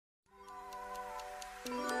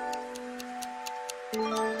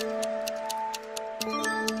নমস্কাৰ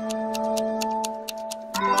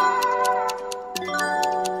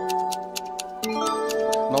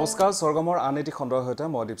স্বৰ্গমৰ আন এটি খণ্ডৰ সৈতে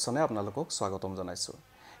মই ডিপছনে আপোনালোকক স্বাগতম জনাইছোঁ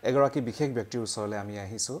এগৰাকী বিশেষ ব্যক্তিৰ ওচৰলৈ আমি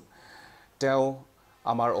আহিছোঁ তেওঁ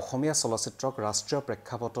আমাৰ অসমীয়া চলচ্চিত্ৰক ৰাষ্ট্ৰীয়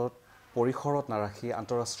প্ৰেক্ষাপটত পৰিসৰত নাৰাখি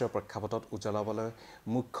আন্তঃৰাষ্ট্ৰীয় প্ৰেক্ষাপটত উজ্বলাবলৈ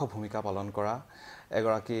মুখ্য ভূমিকা পালন কৰা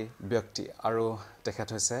এগৰাকী ব্যক্তি আৰু তেখেত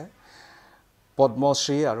হৈছে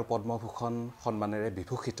পদ্মশ্ৰী আৰু পদ্মভূষণ সন্মানেৰে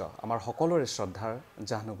বিভূষিত আমাৰ সকলোৰে শ্ৰদ্ধাৰ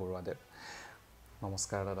জাহ্নু বৰুৱাদেৱ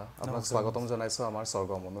নমস্কাৰ দাদা আপোনাক স্বাগতম জনাইছোঁ আমাৰ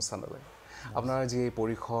স্বৰ্গম অনুষ্ঠানলৈ আপোনাৰ যি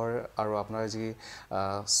পৰিসৰ আৰু আপোনাৰ যি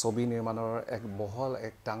ছবি নিৰ্মাণৰ এক বহল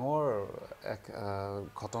এক ডাঙৰ এক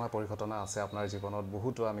ঘটনা পৰিঘটনা আছে আপোনাৰ জীৱনত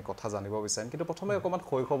বহুতো আমি কথা জানিব বিচাৰিম কিন্তু প্ৰথমে অকমান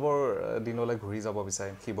শৈশৱৰ দিনলৈ ঘূৰি যাব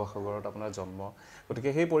বিচাৰিম শিৱসাগৰত আপোনাৰ জন্ম গতিকে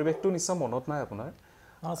সেই পৰিৱেশটো নিশ্চয় মনত নাই আপোনাৰ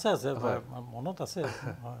আছে আছে মনত আছে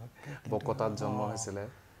বকতাত জন্ম হৈছিলে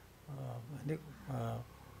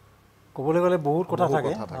ক'বলৈ গ'লে বহুত কথা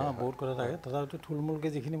থাকে তথাপিতো থুলমূলকৈ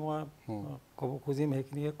যিখিনি মই ক'ব খুজিম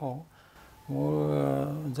সেইখিনিকে কওঁ মোৰ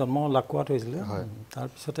জন্ম লাকুৱাত হৈছিলে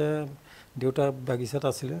তাৰপিছতে দেউতা বাগিচাত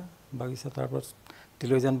আছিলে বাগিচা তাৰপিছত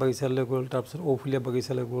তিলৈজান বাগিচালৈ গ'ল তাৰপিছত ঔফুলীয়া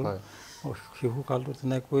বাগিচালৈ গ'ল শিশুকালটো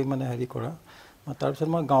তেনেকৈ মানে হেৰি কৰা তাৰপিছত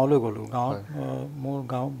মই গাঁৱলৈ গ'লোঁ গাঁৱত মোৰ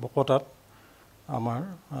গাঁও বকতাত আমাৰ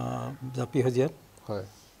জাপি হাজিয়াত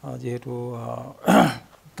যিহেতু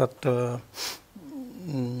তাত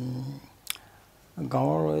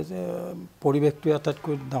গাঁৱৰ যে পৰিৱেশটোৱে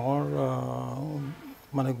আটাইতকৈ ডাঙৰ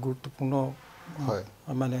মানে গুৰুত্বপূৰ্ণ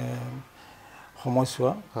মানে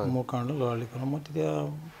সময়ছোৱা মোৰ কাৰণে ল'ৰালিকালৰ মই তেতিয়া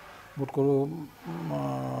বোধ কৰোঁ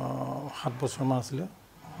 7 বছৰমান আছিলে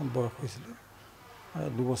বয়স হৈছিলে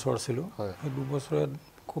 2 বছৰ আছিলোঁ সেই 2 বছৰে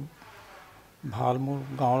খুব ভাল মোৰ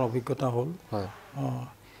গাঁৱৰ অভিজ্ঞতা হ'ল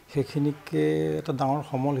সেইখিনিকে এটা ডাঙৰ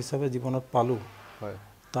সমল হিচাপে জীৱনত পালোঁ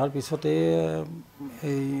তাৰপিছতে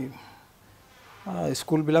এই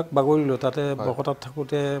স্কুলবিলাক বাগৰিলোঁ তাতে বকতাত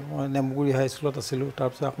থাকোঁতে মই নেমুগুৰি হাইস্কুলত আছিলোঁ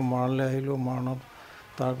তাৰপিছত আকৌ মৰাণলৈ আহিলোঁ মৰাণত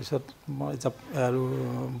তাৰপিছত মই আৰু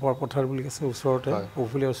বৰপথাৰ বুলি কৈছে ওচৰতে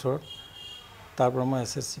ঔফুলীয়াৰ ওচৰত তাৰপৰা মই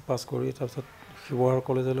SSC পাছ কৰি তাৰপিছত শিৱসাগৰ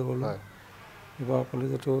কলেজলৈ গ'লোঁ শিৱসাগৰ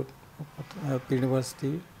কলেজতো প্ৰি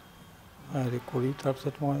ইউনিভাৰ্চিটি হেৰি কৰি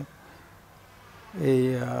তাৰপিছত মই এই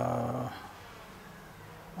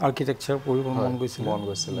আৰ্কিটেকচাৰ পঢ়িব মন গৈছিলে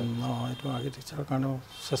এইটো আৰ্কিটেকচাৰৰ কাৰণেও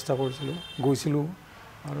চেষ্টা কৰিছিলোঁ গৈছিলোঁ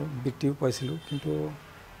আৰু বৃত্তিও পাইছিলোঁ কিন্তু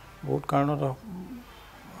বহুত কাৰণত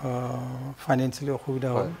ফাইনেন্সিয়েলি অসুবিধা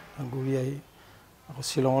হ'ল ঘূৰি আহি আকৌ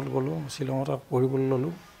শ্বিলঙত গ'লোঁ শ্বিলঙত আকৌ পঢ়িবলৈ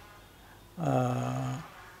ল'লোঁ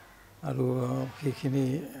আৰু সেইখিনি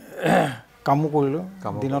কামো কৰিলোঁ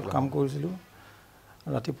দিনত কাম কৰিছিলোঁ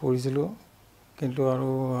ৰাতি পঢ়িছিলোঁ কিন্তু আৰু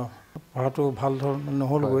পঢ়াটো ভাল ধৰণৰ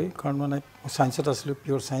নহ'লগৈ কাৰণ মানে ছায়েন্সত আছিলোঁ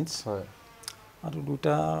পিয়'ৰ ছায়েন্স আৰু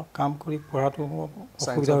দুটা কাম কৰি পঢ়াটো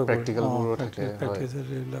অসুবিধা হৈ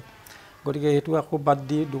এইবিলাক গতিকে সেইটো আকৌ বাদ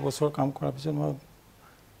দি 2 বছৰ কাম কৰাৰ পিছত মই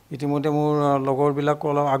ইতিমধ্যে মোৰ লগৰবিলাকো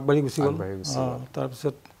অলপ আগবাঢ়ি গুচি গ'ল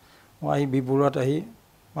তাৰপিছত মই আহি বৰুৱাত আহি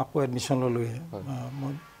আকৌ এডমিশ্যন ল'লোঁহে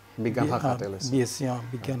মই BSc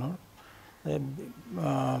বিজ্ঞানৰ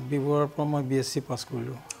বৰুৱাৰ পৰা মই BSc পাছ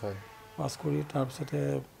কৰিলোঁ পাছ কৰি তাৰপিছতে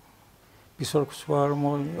পিছৰ চোৱাৰ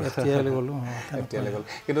মই এতিয়ালৈ গ'লোঁ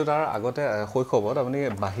কিন্তু তাৰ আগতে শৈশৱত আপুনি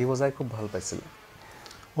বাঁহী বজাই খুব ভাল পাইছিলে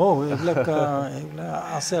এইবিলাক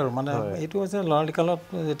আছে আৰু মানে এইটো হৈছে ল'ৰালিকালত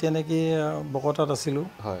যেতিয়া নেকি বকতাত আছিলোঁ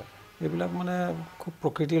এইবিলাক মানে খুব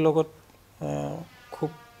প্ৰকৃতিৰ লগত খুব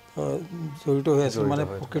জড়িত হৈ আছিল মানে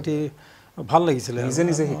প্ৰকৃতি ভাল লাগিছিলে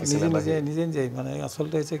নিজে মানে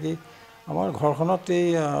আচলতে হৈছে কি আমাৰ ঘৰখনত এই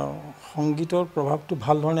সংগীতৰ প্ৰভাৱটো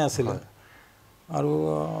ভাল ধৰণে আছিলে আৰু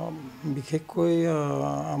বিশেষকৈ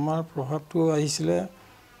আমাৰ প্ৰভাৱটো আহিছিলে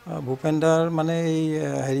ভূপেনদাৰ মানে এই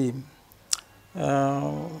হেৰি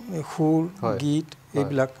সুৰ গীত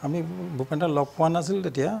এইবিলাক আমি ভূপেনদাৰ লগ পোৱা নাছিল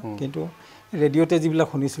তেতিয়া কিন্তু ৰেডিঅ'তে যিবিলাক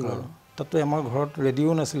শুনিছিলোঁ আৰু তাতো আমাৰ ঘৰত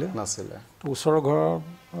ৰেডিঅ' নাছিলে তো ওচৰৰ ঘৰৰ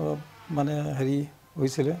মানে হেৰি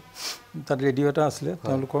হৈছিলে তাত ৰেডিঅ' এটা আছিলে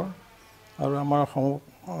তেওঁলোকৰ আৰু আমাৰ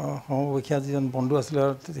সমবয়সীয়া যিজন বন্ধু আছিলে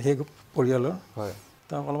সেই পৰিয়ালৰ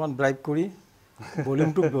তেওঁক অলপমান ব্ৰাইব কৰি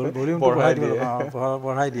ভলিউমটো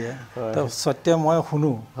বঢ়াই দিয়ে তাৰপিছতে মই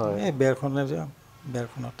শুনো এই বেৰখনত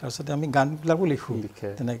তাৰপিছতে আমি গানবিলাকো লিখোঁ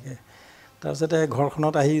তেনেকৈ তাৰপিছতে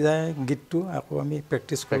ঘৰখনত আহি যায় গীতটো আকৌ আমি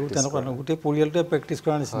প্ৰেক্টিছ কৰোঁ তেনেকুৱা গোটেই পৰিয়ালটোৱে প্ৰেক্টিছ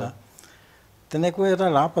কৰাৰ নিচিনা তেনেকৈ এটা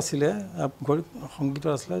ৰাপ আছিলে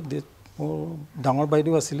সংগীতৰ আছিলে মোৰ ডাঙৰ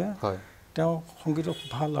বাইদেউ আছিলে তেওঁ সংগীতৰ খুব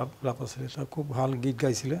ভাল ৰাপ আছিলে তেওঁ খুব ভাল গীত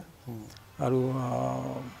গাইছিলে আৰু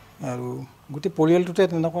গোটেই পৰিয়ালটোতে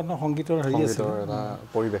তেনেকুৱা সংগীতৰ হেৰি আছিলে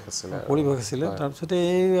পৰিৱেশ আছিলে তাৰপিছতে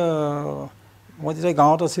এই মই যেতিয়া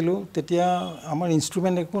গাঁৱত আছিলোঁ তেতিয়া আমাৰ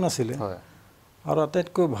ইনষ্ট্ৰুমেণ্ট একো নাছিলে আৰু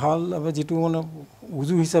আটাইতকৈ ভাল যিটো মানে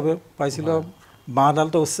উজু হিচাপে পাইছিলোঁ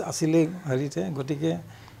বাঁহডালটো আছিলেই হেৰিতে গতিকে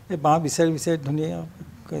এই বাঁহ বিচাৰি বিচাৰি ধুনীয়া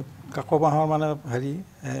কাক বাঁহৰ মানে হেৰি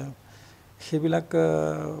সেইবিলাক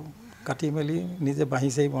কাটি মেলি নিজে বাঁহি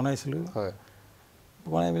চাহি বনাইছিলোঁ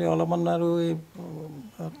বনাই মেলি অলপমান আৰু এই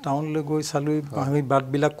টাউনলৈ গৈ চালোঁ বাঁহী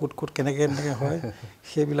বাটবিলাক ক'ত ক'ত কেনেকৈ হয়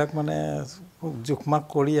সেইবিলাক মানে জোখমাখ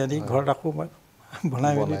কৰি আনি ঘৰত আকৌ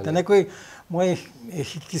বনাই মেলি তেনেকৈ মই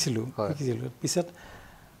শিকিছিলোঁ পিছত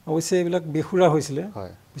অৱশ্যে এইবিলাক বেসুৰা হৈছিলে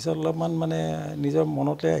পিছত অলপমান মানে নিজৰ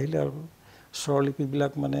মনতে আহিলে আৰু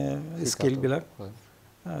স্বৰলিপিবিলাক মানে স্কেলবিলাক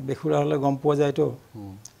বেসুৰা হ'লে গম পোৱা যায়তো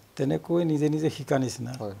তেনেকৈ নিজে নিজে শিকা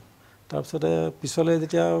নিচিনা তাৰপিছতে পিছলৈ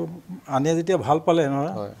যেতিয়া আনে যেতিয়া ভাল পালে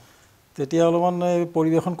নহয় তেতিয়া অলপমান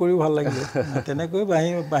পৰিৱেশন কৰিও ভাল লাগিলে তেনেকৈ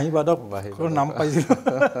বাঁহী বাদকৰ নাম পাইছিলোঁ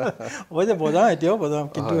অৱশ্যে বজাওঁ এতিয়াও বজাওঁ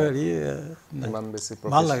কিন্তু হেৰি ইমান বেছি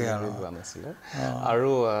ভাল লাগে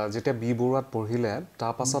আৰু যেতিয়া বি বৰুৱাত পঢ়িলে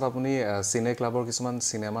তাৰপাছত আপুনি চিনে ক্লাবৰ কিছুমান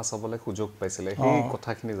চিনেমা চাবলৈ সুযোগ পাইছিলে সেই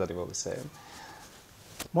কথাখিনি জানিব বিচাৰে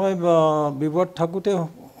মই বি বৰুৱাত থাকোঁতে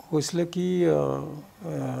হৈছিলে কি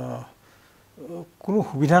কোনো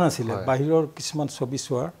সুবিধা নাছিলে বাহিৰৰ কিছুমান ছবি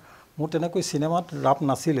চোৱাৰ মোৰ তেনেকৈ চিনেমাত ৰাপ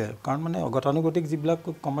নাছিলে কাৰণ মানে গতানুগতিক যিবিলাক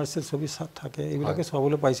কমাৰ্চিয়েল ছবি থাকে এইবিলাকে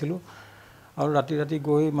চাবলৈ পাইছিলোঁ আৰু ৰাতি ৰাতি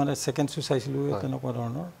গৈ মানে ছেকেণ্ড শ্ব' চাইছিলোঁ তেনেকুৱা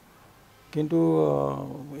ধৰণৰ কিন্তু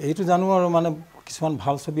এইটো জানো আৰু মানে কিছুমান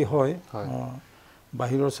ভাল ছবি হয়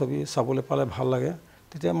বাহিৰৰ ছবি চাবলৈ পালে ভাল লাগে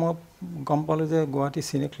তেতিয়া মই গম পালোঁ যে গুৱাহাটী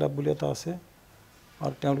চিনে ক্লাব বুলি এটা আছে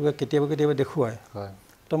আৰু তেওঁলোকে কেতিয়াবা কেতিয়াবা দেখুৱায়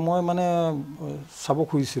তো মই মানে চাব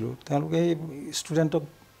খুজিছিলোঁ তেওঁলোকে সেই ষ্টুডেণ্টক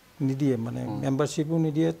নিদিয়ে মানে মেম্বাৰশ্বিপো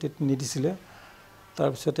নিদিছিলে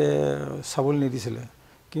তাৰপিছতে চাবলৈ নিদিছিলে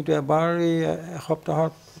কিন্তু এবাৰ এই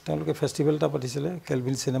এসপ্তাহত তেওঁলোকে ফেষ্টিভেল এটা পাতিছিলে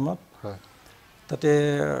কেলভিন চিনেমাত তাতে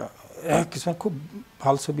কিছুমান খুব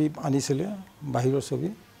ভাল ছবি আনিছিলে বাহিৰৰ ছবি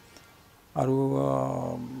আৰু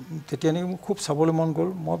তেতিয়া নেকি মোক খুব চাবলৈ মন গ'ল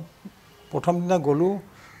মই প্ৰথম দিনা গ'লোঁ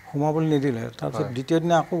সোমাবলৈ নিদিলে তাৰপিছত দ্বিতীয়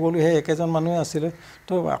দিনা আকৌ গ'লোঁ সেই একেজন মানুহে আছিলে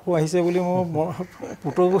তো আকৌ আহিছে বুলি মোৰ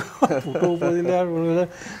পুতৌ উপজিলে আৰু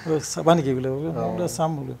চাবা নেকি বোলে বোলে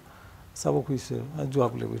চাম বোলো চাব খুজিছোঁ যোৱা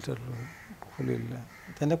বোলে ভিতৰত খুলি দিলে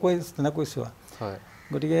তেনেকৈ চোৱা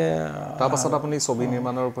গতিকে তাৰপাছত আপুনি ছবি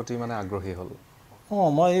নিৰ্মাণৰ প্ৰতি মানে আগ্ৰহী হ'ল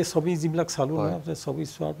মই এই ছবি যিবিলাক চালোঁ নহয় ছবি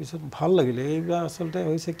চোৱাৰ পিছত ভাল লাগিলে এইবিলাক আচলতে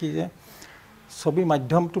হৈছে কি যে ছবি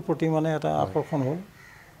মাধ্যমটোৰ প্ৰতি মানে এটা আকৰ্ষণ হ'ল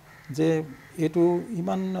যে এইটো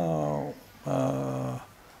ইমান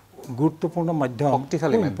গুৰুত্বপূৰ্ণ মাধ্যম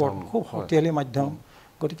খুব শক্তিশালী মাধ্যম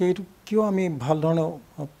গতিকে এইটো কিয় আমি ভাল ধৰণে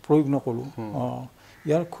প্ৰয়োগ নকৰোঁ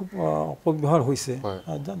ইয়াৰ খুব অপব্যৱহাৰ হৈছে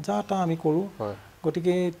যা তা আমি কৰোঁ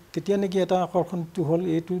গতিকে তেতিয়া নেকি এটা আকৰ্ষণটো হ'ল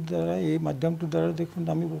এইটোৰ দ্বাৰা এই মাধ্যমটোৰ দ্বাৰা দেখোন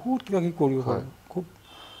আমি বহুত কিবা কিবি কৰিব পাৰোঁ খুব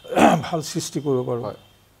ভাল সৃষ্টি কৰিব পাৰোঁ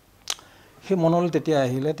সেই মনলৈ তেতিয়া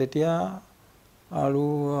আহিলে তেতিয়া আৰু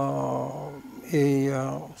এই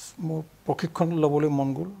মোৰ প্ৰশিক্ষণ ল'বলৈ মন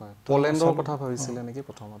গ'ল পলেণ্ডৰ কথা ভাবিছিলে নেকি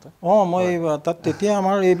প্ৰথমতে মই তাত তেতিয়া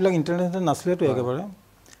আমাৰ এইবিলাক ইণ্টাৰনেট নাছিলেতো একেবাৰে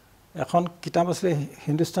এখন কিতাপ আছিলে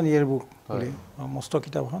হিন্দুস্তান ইয়েৰ বুক বুলি মস্ত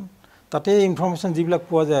কিতাপ এখন তাতে ইনফৰমেশ্যন যিবিলাক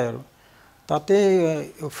পোৱা যায় আৰু তাতে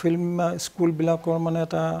ফিল্ম স্কুলবিলাকৰ মানে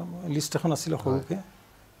এটা লিষ্ট এখন আছিলে সৰুকৈ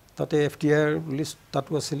তাতে FTIৰ লিষ্ট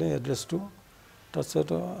তাতো আছিলে এড্ৰেছটো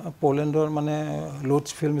তাৰপিছত পলেণ্ডৰ মানে লোডছ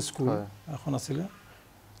ফিল্ম স্কুল এখন আছিলে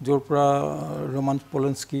য'ৰ পৰা ৰোমান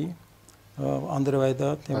পলেন্সকি আন্দ্ৰেৱাইদা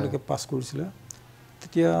তেওঁলোকে পাছ কৰিছিলে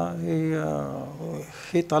তেতিয়া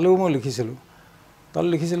সেই তালৈও মই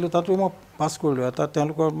লিখিছিলোঁ তাতো মই পাছ কৰিলোঁ এটা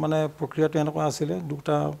তেওঁলোকৰ মানে প্ৰক্ৰিয়াটো এনেকুৱা আছিলে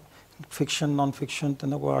দুটা ফিকশ্যন নন ফিকশ্যন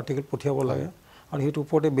তেনেকুৱা আৰ্টিকেল পঠিয়াব লাগে আৰু সেইটোৰ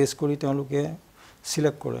ওপৰতে বেছ কৰি তেওঁলোকে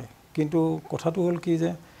চিলেক্ট কৰে কিন্তু কথাটো হ'ল কি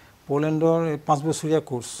যে পলেণ্ডৰ 5 বছৰীয়া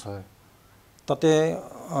কোৰ্চ তাতে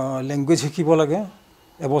লেংগুৱেজ শিকিব লাগে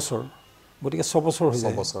এবছৰ গতিকে 6 বছৰ হৈ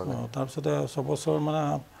যায় তাৰপিছতে 6 বছৰ মানে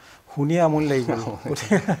শুনিয়ে আমনি লাগি গ'ল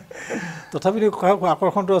তথাপিতো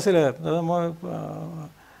আকৰ্ষণটো আছিলে মই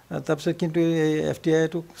তাৰপিছত কিন্তু এই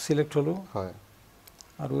FTIটো চিলেক্ট হ'লোঁ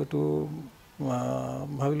আৰু এইটো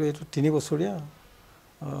ভাবিলোঁ এইটো 3 বছৰীয়া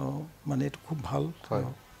মানে এইটো খুব ভাল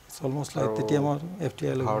অলমষ্ট লাইক তেতিয়া মই FTI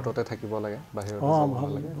ভাৰততে থাকিব লাগে বাহিৰত যাব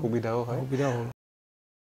লাগে সুবিধাও হ'ল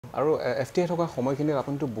আৰু FTI থকা সময়খিনিত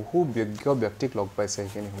আপুনিতো বহু বিজ্ঞ ব্যক্তিক লগ পাইছে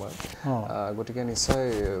সেইখিনি সময়ত গতিকে নিশ্চয়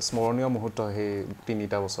স্মৰণীয় মুহূৰ্ত সেই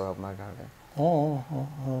 3টা বছৰ আপোনাৰ কাৰণে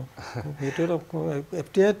সেইটো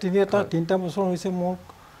FTI 3টা বছৰ হৈছে মোক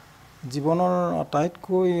জীৱনৰ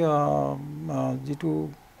আটাইতকৈ যিটো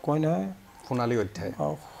কয় নহয় সোণালী অধ্যায়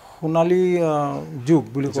সোণালী যুগ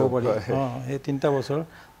বুলি ক'ব পাৰি সেই 3টা বছৰ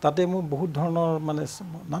তাতে মোৰ বহুত ধৰণৰ মানে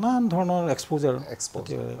নানান ধৰণৰ এক্সপ'জাৰ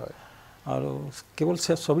আৰু কেৱল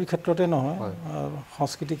ছবিৰ ক্ষেত্ৰতে নহয়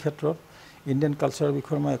সংস্কৃতিৰ ক্ষেত্ৰত ইণ্ডিয়ান কালচাৰৰ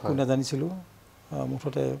বিষয়ে মই একো নাজানিছিলোঁ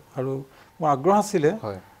মুঠতে আৰু মোৰ আগ্ৰহ আছিলে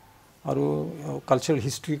হয় আৰু কালচাৰেল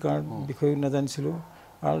হিষ্ট্ৰীৰ বিষয়ে নাজানিছিলোঁ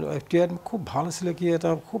আৰু এতিয়া খুব ভাল আছিলে কি এটা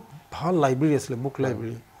খুব ভাল লাইব্ৰেৰী আছিলে বুক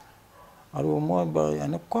লাইব্ৰেৰী আৰু মই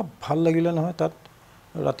এনেকুৱা ভাল লাগিলে নহয় তাত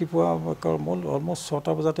ৰাতিপুৱা মই অলমষ্ট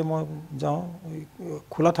 6টা বজাতে মই যাওঁ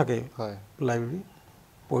খোলা থাকে লাইব্ৰেৰী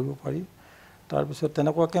পঢ়িব পাৰি তাৰপিছত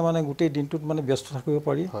তেনেকুৱাকৈ মানে গোটেই দিনটোত মানে ব্যস্ত থাকিব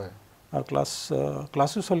পাৰি আৰু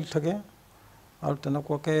ক্লাছো চলি থাকে আৰু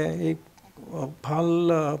তেনেকুৱাকৈ এই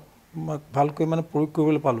ভালকৈ মানে প্ৰয়োগ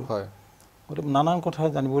কৰিবলৈ পালোঁ গতিকে নানান কথা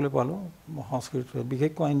জানিবলৈ পালোঁ সংস্কৃতিৰ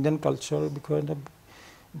বিশেষকৈ ইণ্ডিয়ান কালচাৰৰ বিষয়ে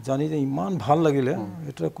জানি যে ইমান ভাল লাগিলে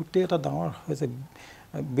এটা গোটেই এটা ডাঙৰ হৈছে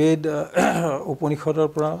বেদ উপনিষদৰ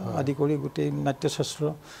পৰা আদি কৰি গোটেই নাট্যশাস্ত্ৰ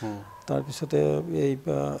তাৰপিছতে এই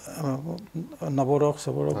নৱৰস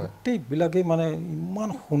চবৰস গোটেইবিলাকেই মানে ইমান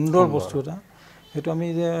সুন্দৰ বস্তু এটা সেইটো আমি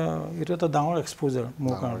যে এইটো এটা ডাঙৰ এক্সপ'জাৰ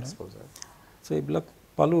মোৰ কাৰণে চ' এইবিলাক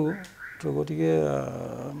পালোঁ তো গতিকে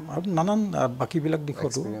আৰু নানান বাকীবিলাক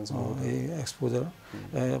দিশতো এই এক্সপ'জাৰ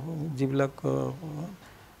যিবিলাক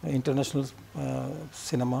ইণ্টাৰনেশ্যনেল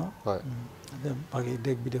চিনেমা বাকী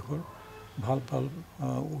দেশ বিদেশৰ ভাল ভাল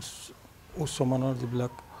উচ্চমানৰ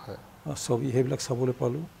যিবিলাক ছবি সেইবিলাক চাবলৈ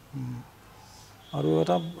পালোঁ আৰু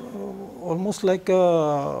এটা অলমষ্ট লাইক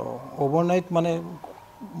অভাৰনাইট মানে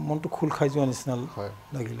মনটো খোল খাই যোৱা নিচিনা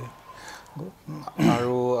লাগিলে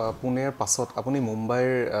আৰু পুনেৰ পাছত আপুনি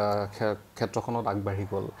মুম্বাইৰ ক্ষেত্ৰখনত আগবাঢ়ি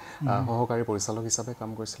গ'ল সহকাৰী পৰিচালক হিচাপে কাম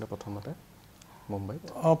কৰিছিলে প্ৰথমতে মুম্বাইত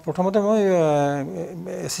প্ৰথমতে মই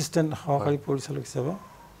এছিষ্টেণ্ট সহকাৰী পৰিচালক হিচাপে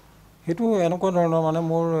সেইটো এনেকুৱা ধৰণৰ মানে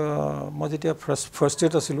মই যেতিয়া ফাৰ্ষ্ট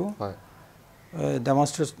ইয়েৰত আছিলোঁ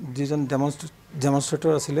যিজন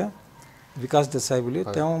ডেমনষ্ট্ৰেটৰ আছিলে বিকাশ দেশাই বুলি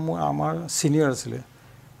তেওঁ আমাৰ ছিনিয়ৰ আছিলে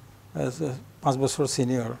 5 বছৰ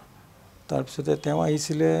ছিনিয়ৰ তাৰপিছতে তেওঁ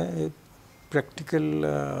আহিছিলে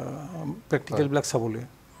প্ৰেক্টিকেলবিলাক চাবলৈ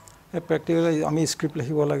এই প্ৰেক্টিকেল আমি স্ক্ৰিপ্ট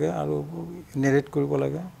লিখিব লাগে আৰু নেৰেট কৰিব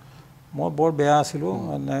লাগে মই বৰ বেয়া আছিলোঁ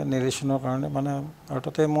মানে নেৰেশ্যনৰ কাৰণে মানে আৰু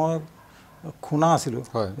তাতে মই খুনা আছিলোঁ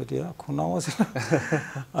এতিয়া খুনাও আছিলোঁ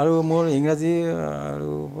আৰু মোৰ ইংৰাজী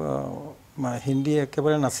আৰু হিন্দী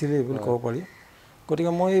একেবাৰে নাছিলেই বুলি ক'ব পাৰি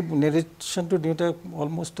গতিকে মই নেৰেশ্যনটো দিওঁতে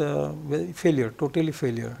অলমষ্ট টোটেলি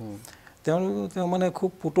ফেইলিয়াৰ তেওঁ মানে খুব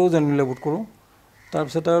পুতৌ জানিলে বোধ কৰোঁ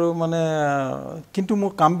তাৰপিছত আৰু মানে কিন্তু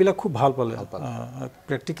মোৰ কামবিলাক খুব ভাল পালে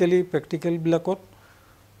প্ৰেক্টিকেলবিলাকত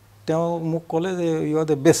তেওঁ মোক ক'লে যে ইউ আৰ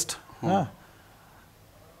দ্য বেষ্ট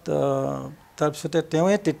তাৰপিছতে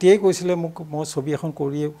তেওঁৱে তেতিয়াই কৈছিলে মোক মই ছবি এখন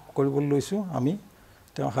কৰিবলৈ লৈছোঁ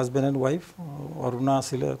তেওঁ হাজবেণ্ড এণ্ড ৱাইফ অৰুণা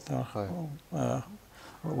আছিলে তেওঁৰ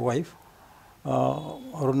ৱাইফ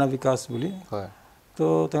অৰুণা বিকাশ বুলি তো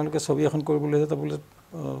তেওঁলোকে ছবি এখন কৰিবলৈ লৈছে বোলে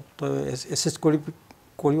তই এছিষ্ট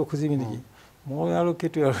কৰিব খুজিবি নেকি মই আৰু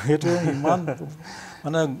সেইটো ইমান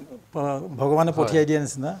মানে ভগৱানে পঠিয়াই দিয়া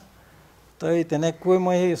নিচিনা তই তেনেকৈ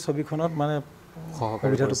মই সেই ছবিখনত মানে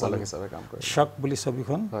সুবিধাটো পালোঁ শ্বাক বুলি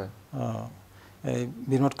ছবিখন এই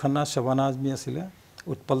বিনোদ খান্না শবানা আজমি আছিলে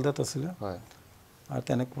উৎপল দত্ত আছিলে আৰু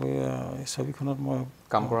তেনেকৈ ছবিখনত মই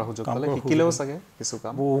কাম কৰাৰ সুযোগ পালে শিকিলেও চাগে কিছু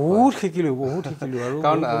কাম বহুত শিকিলোঁ আৰু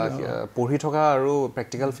কাৰণ পঢ়ি থকা আৰু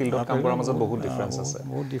প্ৰেক্টিকেল ফিল্ডত কাম কৰাৰ মাজত বহুত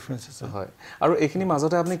ডিফাৰেঞ্চ আছে হয় আৰু এইখিনি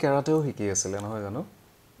মাজতে আপুনি কেৰাটেও শিকি আছিলে নহয় জানো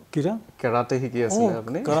কেৰাটে শিকি আছিলে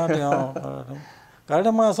আপুনি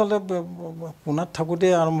কেৰাটে মই আচলতে পুনাত থাকোঁতে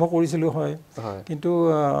আৰম্ভ কৰিছিলোঁ হয় কিন্তু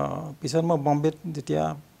পিছত মই বম্বেত যেতিয়া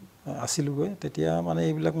আছিলোঁগৈ তেতিয়া মানে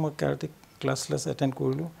এইবিলাক মই কেৰাটে ক্লাছ এটেণ্ড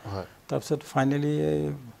কৰিলোঁ তাৰপিছত ফাইনেলি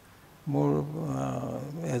মোৰ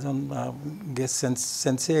এজন গেষ্ট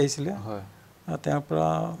চেঞ্চে আহিছিলে তেওঁৰ পৰা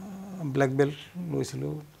ব্লেক বেল্ট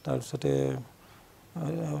লৈছিলোঁ তাৰপিছতে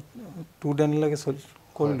 2 ডেনলৈকে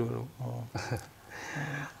কৰিলোঁ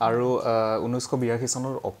আৰু 1982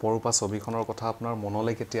 চনৰ অপৰূপা ছবিখনৰ কথা আপোনাৰ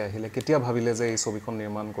মনলৈ কেতিয়া আহিলে কেতিয়া ভাবিলে যে এই ছবিখন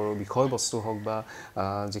নিৰ্মাণ কৰোঁ বিষয়বস্তু হওক বা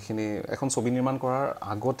যিখিনি এখন ছবি নিৰ্মাণ কৰাৰ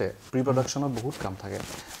আগতে প্ৰি প্ৰডাকশ্যনত বহুত কাম থাকে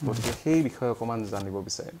গতিকে সেই বিষয়ে অকণমান জানিব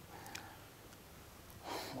বিচাৰিম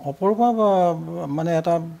অপৰূপা মানে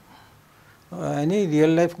এটা এনেই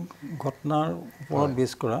ৰিয়েল লাইফ ঘটনাৰ ওপৰত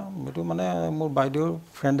বেছ কৰা এইটো মানে মোৰ বাইদেউৰ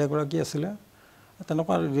ফ্ৰেণ্ড এগৰাকী আছিলে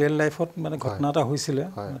তেনেকুৱা ৰিয়েল লাইফত মানে ঘটনা এটা হৈছিলে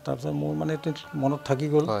তাৰপিছত মোৰ মানে মনত থাকি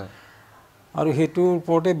গ'ল আৰু সেইটোৰ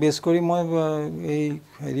ওপৰতে বেছ কৰি মই এই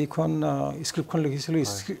স্ক্ৰিপ্টখন লিখিছিলোঁ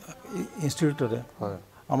ইনষ্টিটিউটতে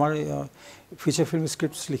আমাৰ ফিচাৰ ফিল্ম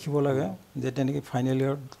স্ক্ৰিপ্টছ লিখিব লাগে যে তেনেকৈ ফাইনেল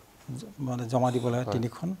ইয়েৰত মানে জমা দিব লাগে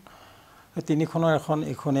 3খন তিনিখনৰ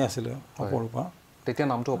এইখনেই আছিলে অপৰূপা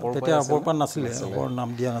তেতিয়া অপৰূপা নাছিলে নাম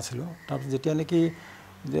দিয়া নাছিলোঁ তাৰপিছত যেতিয়া নেকি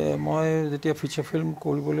যে মই যেতিয়া ফিচাৰ ফিল্ম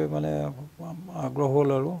কৰিবলৈ মানে আগ্ৰহ হ'ল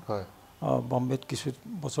আৰু বম্বেত কিছু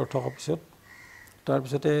বছৰ থকাৰ পিছত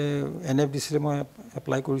তাৰপিছতে NFDC মই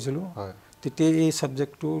এপ্লাই কৰিছিলোঁ তেতিয়া এই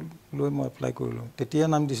ছাবজেক্টটো লৈ মই এপ্লাই কৰিলোঁ তেতিয়া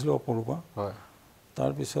নাম দিছিলোঁ অপৰূপা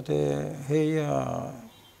তাৰপিছতে সেই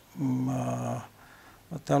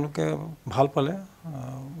তেওঁলোকে ভাল পালে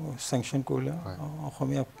চেংচন কৰিলে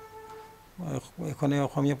অসমীয়া এখনে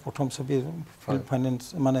অসমীয়া প্ৰথম ছবি ফিল্ম ফাইনেন্স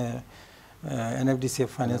মানে NFDC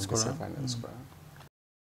ফাইনেন্স কৰা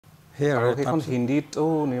সেই আৰু এখন হিন্দীতো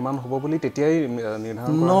নিৰ্মাণ হ'ব বুলি তেতিয়াই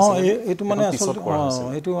নিৰ্ধাৰণ কৰা নহয় এইটো মানে আচলতে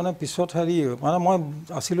এইটো মানে পিছত হেৰি মানে মই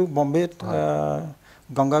আছিলোঁ বম্বেত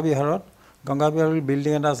গংগা বিহাৰৰ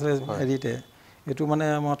বিল্ডিং এটা আছিলে হেৰিতে এইটো মানে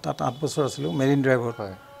মই তাত 8 বছৰ আছিলোঁ মেৰিন ড্ৰাইভত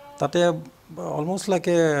তাতে অলমষ্ট লাইক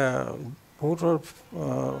বহুতৰ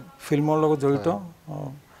ফিল্মৰ লগত জড়িত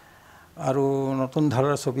আৰু নতুন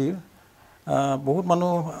ধাৰাৰ ছবিৰ বহুত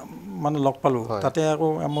মানুহ মানে লগ পালোঁ তাতে আকৌ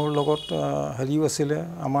মোৰ লগত হেৰিও আছিলে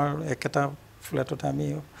আমাৰ একেটা ফ্লেটতে আমি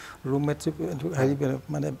ৰুমমেট হেৰি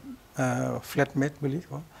মানে ফ্লেটমেট বুলি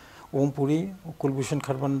কওঁ ওম পুৰী কুলভূষণ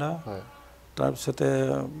খাৰবান্দা তাৰপিছতে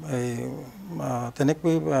এই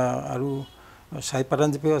তেনেকৈ আৰু সাই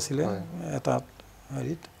পাৰাঞ্জীপেও আছিলে এটা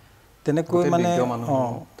হেৰিত তেনেকৈ মানে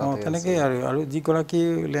তেনেকৈ আৰু যিগৰাকী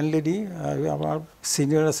লেণ্ডলেডি আৰু আমাৰ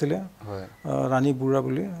ছিনিয়ৰ আছিলে ৰাণী বুৰা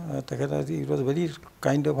বুলি তেখেত it was very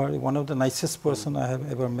kind of one of the নাইচেষ্ট person I have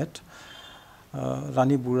ever mat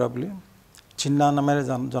ৰাণী বুৰা বুলি চিন্না নামেৰে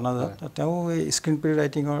জনাজাত তেওঁ এই স্ক্ৰীন প্লে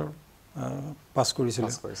ৰাইটিঙৰ পাছ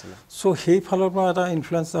কৰিছিলে চ' সেই ফালৰ পৰা এটা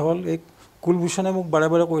ইনফ্লুৱেঞ্চ হ'ল এই কুলভূষণে মোক বাৰে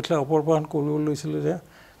বাৰে কৈছিলে অপৰপৰাণ কৰিব লৈছিলোঁ যে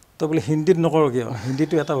তই বোলে হিন্দীত নকৰ কিয়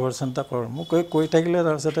হিন্দীটো এটা ভাৰ্চন এটা কৰ মোক কৈ থাকিলে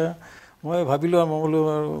তাৰপিছতে মই ভাবিলোঁ আৰু মই বোলো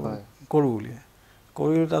আৰু কৰোঁ বুলি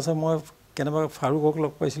কৰিলোঁ তাৰপিছত মই কেনেবাকৈ ফাৰুকক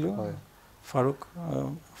লগ পাইছিলোঁ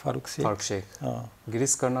ফাৰুক শ্বেখ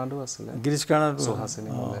গিৰিশ কাৰ্ণাডো আছিলে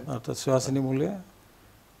সুহাচিনী মোলে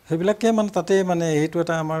সেইবিলাকে মানে তাতে মানে সেইটো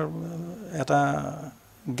এটা আমাৰ এটা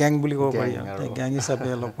গেং বুলি ক'ব পাৰি গেং হিচাপে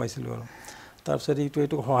লগ পাইছিলোঁ আৰু তাৰপিছত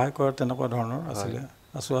এইটো সহায় কৰা তেনেকুৱা ধৰণৰ আছিলে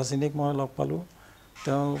সুহাচিনীক মই লগ পালোঁ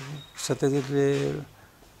তেওঁ ছেটেজিৰে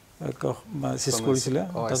এছেছ কৰিছিলে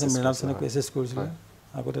তাৰপিছত মৃণাল সেনকো এছেছ কৰিছিলে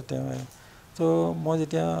আগতে তেওঁ তো মই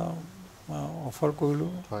যেতিয়া অফাৰ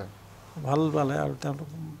কৰিলোঁ ভাল পালে আৰু তেওঁলোক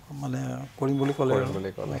মানে কৰিম বুলি ক'লে আৰু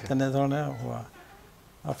তেনেধৰণে হোৱা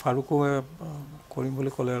আৰু ফাৰুকো কৰিম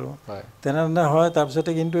বুলি ক'লে আৰু তেনেধৰণে হয়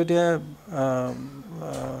তাৰপিছতে কিন্তু এতিয়া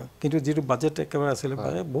কিন্তু যিটো বাজেট একেবাৰে আছিলে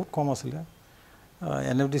বহুত কম আছিলে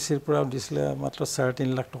NFDCৰ পৰা দিছিলে মাত্ৰ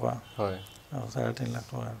 3.5 লাখ টকা 3.5 লাখ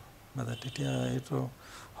টকা বাজেট তেতিয়া এইটো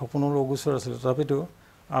সপোনৰ অগোচৰ আছিলে তথাপিতো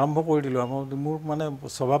আৰম্ভ কৰি দিলোঁ মোৰ মানে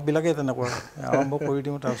স্বভাৱবিলাকেই তেনেকুৱা আৰম্ভ কৰি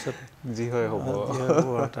দিওঁ তাৰপিছত যি হয় হ'ব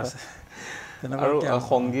আৰু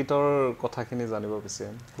সংগীতৰ কথাখিনি জানিব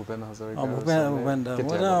বিচাৰিম ভূপেন হাজৰিকা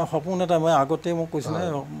মই এটা সপোন এটা মই আগতেই মোক কৈছোঁ নে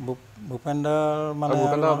ভূপেন দাৰ মানে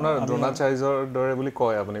আপোনাৰ দ্ৰোণাচাৰ্যৰ দৰে বুলি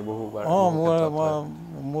কয় আপুনি বহুবাৰ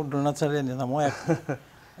মোৰ দ্ৰোণাচাৰ্য নিচিনা মই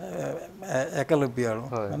একেলব্য আৰু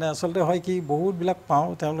মানে আচলতে হয় কি বহুতবিলাক পাওঁ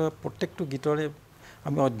তেওঁলোকে প্ৰত্যেকটো গীতৰে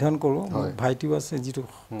আমি অধ্যয়ন কৰোঁ ভাইটিও আছে যিটো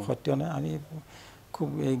সত্য নাই আমি খুব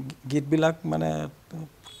এই গীতবিলাক মানে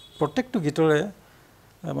প্ৰত্যেকটো গীতৰে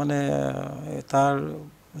মানে তাৰ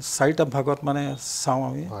 4টা ভাগত মানে চাওঁ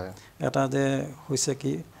আমি এটা যে হৈছে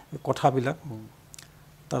কি কথাবিলাক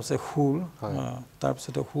তাৰপিছত সুৰ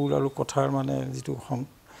তাৰপিছতে সুৰ আৰু কথাৰ মানে যিটো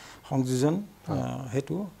সংযোজন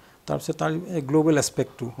সেইটো তাৰপিছত তাৰ এই গ্ল'বেল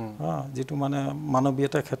এছপেক্টটো যিটো মানে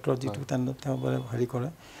মানৱীয়তাৰ ক্ষেত্ৰত যিটো তেওঁ হেৰি কৰে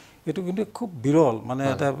এইটো কিন্তু খুব বিৰল মানে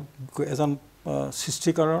এটা এজন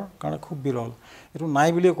সৃষ্টিকাৰৰ কাৰণে খুব বিৰল এইটো নাই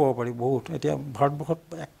বুলিয়ে ক'ব পাৰি বহুত এতিয়া ভাৰতবৰ্ষত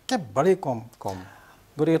একেবাৰেই কম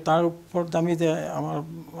গতিকে তাৰ ওপৰত আমি যে আমাৰ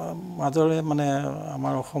মাজৰে মানে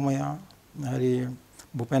আমাৰ অসমীয়া হেৰি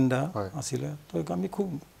ভূপেন দা আছিলে তো আমি খুব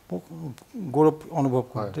গৌৰৱ অনুভৱ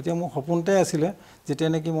কৰোঁ তেতিয়া মোৰ সপোনটাই আছিলে যেতিয়া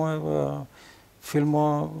নেকি মই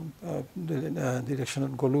ফিল্মৰ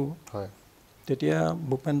ডিৰেকশ্যনত গ'লোঁ তেতিয়া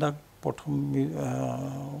ভূপেন দাক প্ৰথম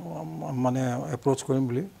মানে এপ্ৰ'চ কৰিম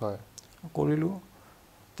বুলি কৰিলোঁ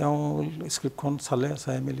তেওঁ স্ক্ৰিপ্টখন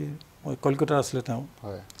চাই মেলি মই কলকাতা আছিলে তেওঁ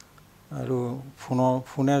আৰু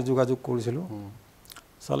ফোনে যোগাযোগ কৰিছিলোঁ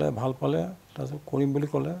চালে ভাল পালে তাৰপিছত কৰিম বুলি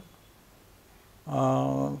ক'লে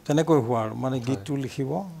তেনেকৈ হোৱা আৰু মানে গীতটো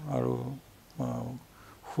লিখিব আৰু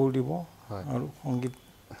সুৰ দিব আৰু সংগীত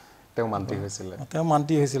তেওঁ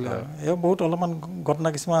মান্তি হৈছিলে এই বহুত অলপমান ঘটনা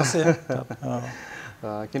কিছুমান আছে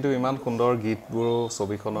কিন্তু ইমান সুন্দৰ গীতবোৰো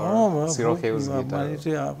ছবিখনৰ চিৰসেউজ গীত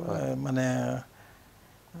মানে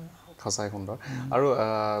সঁচাই সুন্দৰ আৰু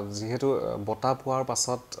যিহেতু বঁটা পোৱাৰ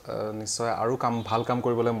পাছত নিশ্চয় আৰু ভাল কাম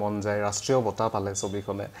কৰিবলৈ মন যায় ৰাষ্ট্ৰীয় বঁটা পালে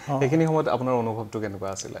ছবিখনে সেইখিনি সময়ত আপোনাৰ অনুভৱটো কেনেকুৱা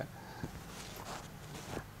আছিলে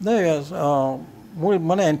মোৰ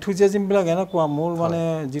মানে এনথুজিয়াজিমবিলাক এনেকুৱা মোৰ মানে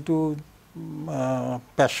যিটো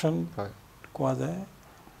পেশ্যন কোৱা যায়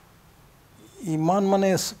ইমান মানে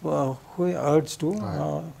হৈ আৰ্জটো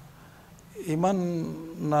ইমান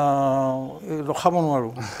ৰখাব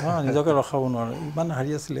নোৱাৰোঁ নিজকে ৰখাব নোৱাৰোঁ ইমান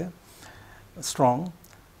হাৰি আছিলে ষ্ট্ৰং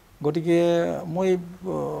গতিকে মই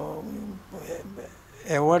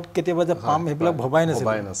এৱাৰ্ড কেতিয়াবা যে পাম সেইবিলাক ভবাই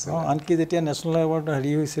নাছিলোঁ আনকি যেতিয়া নেশ্যনেল এৱাৰ্ড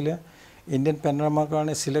হেৰি হৈছিলে ইণ্ডিয়ান পেনোৰামাৰ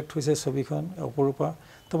কাৰণে চিলেক্ট হৈছে ছবিখন অপৰূপা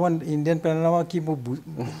তো মই ইণ্ডিয়ান পেনোৰামা কি মই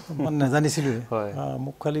নাজানিছিলোঁ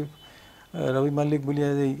মোক খালি ৰবি মালিক বুলি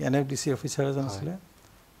NFDC অফিচাৰ এজন আছিলে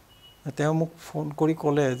তেওঁ মোক ফোন কৰি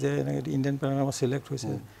ক'লে যে এনেকৈ ইণ্ডিয়ান পেনোৰামা চিলেক্ট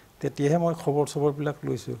হৈছে তেতিয়াহে মই খবৰবিলাক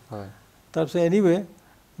লৈছোঁ তাৰপিছত এনিৱে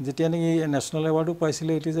যেতিয়া নেকি নেশ্যনেল এৱাৰ্ডো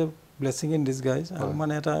পাইছিলে it is a blessing in disguise আৰু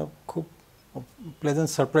মানে এটা খুব প্লেজেণ্ট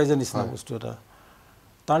ছাৰপ্ৰাইজৰ নিচিনা বস্তু এটা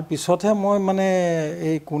তাৰ পিছতহে মই মানে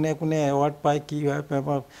এই কোনে এৱাৰ্ড পায় কি হয়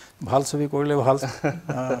ভাল ছবি কৰিলে ভাল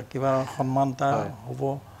কিবা সন্মান এটা হ'ব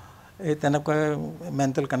এই তেনেকুৱা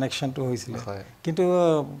মেণ্টেল কানেকশ্যনটো হৈছিলে কিন্তু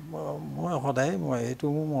মই সদায় এইটো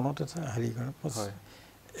মোৰ মনত এটা হেৰি কৰে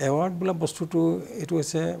এৱাৰ্ড বোলা বস্তুটো এইটো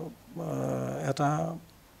হৈছে এটা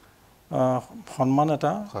সন্মান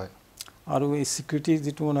এটা আৰু এই স্বীকৃতি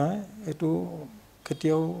যিটো নহয় এইটো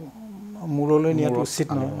কেতিয়াও মূৰলৈ নিয়াটো উচিত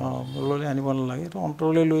নহয় মূৰলৈ আনিব নালাগে এইটো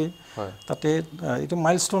অন্তৰলৈ লৈ তাতে এইটো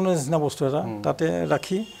মাইলষ্টোনৰ নিচিনা বস্তু এটা তাতে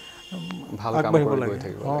ৰাখি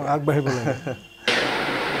আগবাঢ়িব লাগে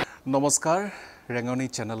নমস্কাৰ ৰেঙনি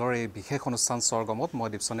চেনেলৰ এই বিশেষ অনুষ্ঠান স্বৰ্গমত মই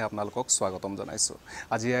দীপচনে আপোনালোকক স্বাগতম জনাইছোঁ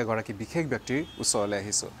আজি এগৰাকী বিশেষ ব্যক্তিৰ ওচৰলৈ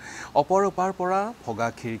আহিছোঁ অপৰূপাৰ পৰা ভগা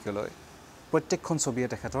খিৰিকীলৈ প্ৰত্যেকখন ছবিয়ে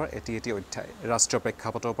তেখেতৰ এটি অধ্যায় ৰাষ্ট্ৰীয়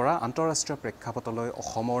প্ৰেক্ষাপটৰ পৰা আন্তঃৰাষ্ট্ৰীয় প্ৰেক্ষাপটলৈ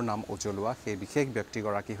অসমৰ নাম উজ্বলোৱা সেই বিশেষ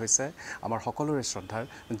ব্যক্তিগৰাকী হৈছে আমাৰ সকলোৰে শ্ৰদ্ধাৰ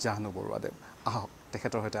জাহ্নু বৰুৱাদেৱ আহক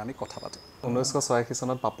তেখেতৰ সৈতে আমি কথা পাতোঁ 1986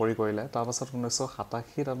 চনত পাপৰি কৰিলে তাৰপাছত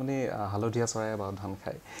 1987 আপুনি হালধীয়া চৰায়ে বা ধান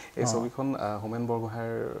খায় এই ছবিখন হোমেন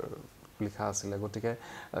বৰগোহাঁইৰ লিখা আছিলে গতিকে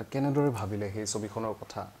কেনেদৰে ভাবিলে সেই ছবিখনৰ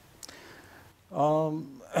কথা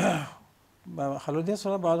হালধীয়া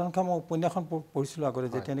চৰাই বা ধান খাই মই উপন্যাসখন পঢ়িছিলোঁ আগতে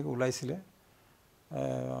যেতিয়া এনেকৈ ওলাইছিলে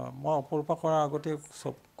মই অপৰূপা কৰাৰ আগতে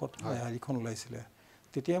চব হেৰিখন ওলাইছিলে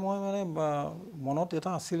তেতিয়া মই মানে মনত এটা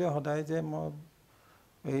আছিলে সদায় যে মই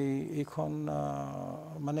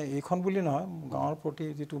এইখন বুলি নহয় গাঁৱৰ প্ৰতি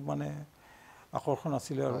যিটো মানে আকৰ্ষণ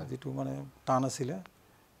আছিলে আৰু যিটো মানে টান আছিলে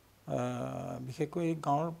বিশেষকৈ এই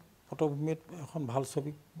গাঁৱৰ পটভূমিত এখন ভাল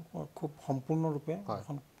ছবি খুব সম্পূৰ্ণৰূপে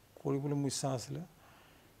এখন কৰিবলৈ মোৰ ইচ্ছা আছিলে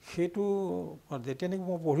সেইটো যেতিয়া নেকি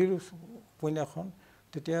মই পঢ়িলোঁ উপন্যাসখন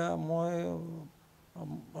তেতিয়া মই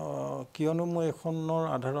কিয়নো মই এইখনৰ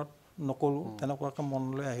আধাৰত নকৰোঁ তেনেকুৱাকৈ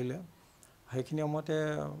মনলৈ আহিলে সেইখিনি সময়তে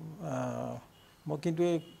মই কিন্তু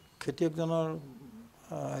এই খেতিয়কজনৰ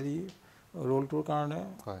হেৰি ৰোলটোৰ কাৰণে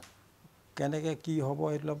কেনেকৈ কি হ'ব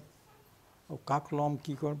এইবিলাক কাক ল'ম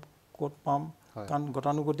কি কৰিম ক'ত পাম কাৰণ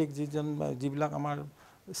গতানুগতিক যিবিলাক আমাৰ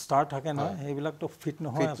ষ্টাৰ থাকে নহয় সেইবিলাকতো ফিট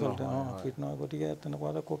নহয় আচলতে ফিট নহয় গতিকে তেনেকুৱা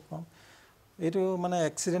এটা ক'ত পাম এইটো মানে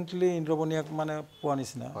এক্সিডেণ্টেলি ইন্দ্ৰবনীয়াক মানে পোৱা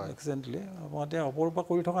নিচিনা এক্সিডেণ্টেলি মই এতিয়া অপৰূপা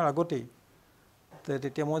কৰি থকাৰ আগতেই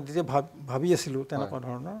তেতিয়া মই যেতিয়া ভাবি আছিলোঁ তেনেকুৱা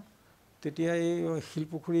ধৰণৰ তেতিয়া এই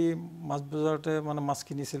শিলপুখুৰী মাছ বজাৰতে মানে মাছ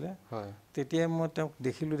কিনিছিলে তেতিয়াই মই তেওঁক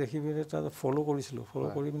দেখি পিনে তাত ফ'ল' কৰিছিলোঁ ফ'ল'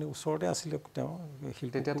 কৰি পিনে ওচৰতে আছিলে তেওঁ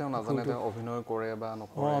অভিনয় কৰে বা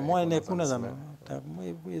মই একো নাজানো তেওঁক মই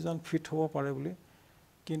এইজন ফিট হ'ব পাৰে বুলি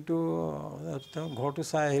কিন্তু তেওঁ ঘৰটো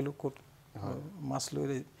চাই আহিলোঁ ক'ত মাছ লৈ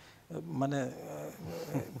মানে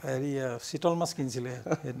হেৰি চিতল মাছ কিনিছিলে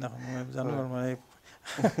সেইদিনাখন মই জানো আৰু মানে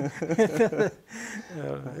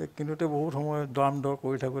কিনোতে বহুত সময় দৰ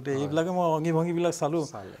কৰি থাকোঁতে এইবিলাকে মই অঙি ভংগীবিলাক চালোঁ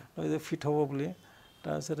যে ফিট হ'ব বুলি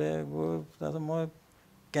তাৰপিছতে মই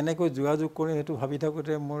কেনেকৈ যোগাযোগ কৰিম সেইটো ভাবি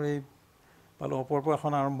থাকোঁতে মোৰ এই পালোঁ অপৰূপা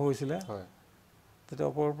এখন আৰম্ভ হৈছিলে তেতিয়া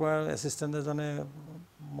অপৰূপাৰ এছিষ্টেণ্ট এজনে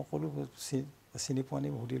মই ক'লোঁ চিনি পোৱা নি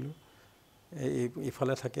সুধিলোঁ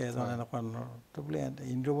এইফালে থাকে এজন এনেকুৱা ধৰণৰ তো বোলে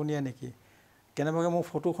ইন্দ্ৰবনীয়া নেকি কেনেবাকৈ মোক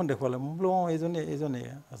ফটোখন দেখুৱালে মই বোলো এইজনেই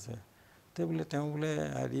আছে তেওঁ বোলে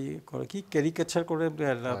হেৰি কৰে কি কেৰিকেচাৰ কৰে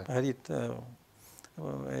হেৰিত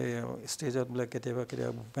এই ষ্টেজত বোলে কেতিয়াবা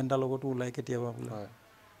ভূপেনদাৰ লগতো ওলায় কেতিয়াবা বোলে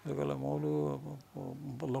ক'লে মই বোলো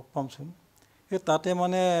লগ পামচোন সেই তাতে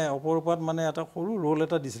মানে অপৰূপাত মানে এটা সৰু ৰোল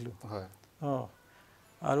এটা দিছিলোঁ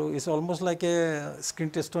আৰু it's almost like a screen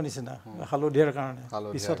টেষ্টৰ নিচিনা হালধীয়াৰ কাৰণে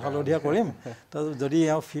পিছত হালধীয়া কৰিম তাৰপিছত যদি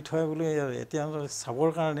এওঁ ফিট হয় বোলো এতিয়া চাবৰ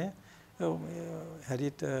কাৰণে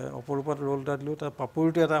হেৰিত অপৰূপাত ৰোল এটা দিলোঁ তাৰ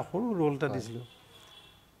পাপৰিটো এটা সৰু ৰোল এটা দিছিলোঁ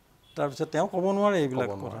তাৰপিছত তেওঁ ক'ব নোৱাৰে এইবিলাক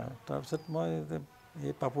কথা তাৰপিছত মই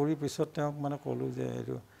এই পাপৰিৰ পিছত তেওঁক মানে ক'লোঁ যে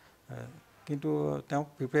এইটো কিন্তু তেওঁক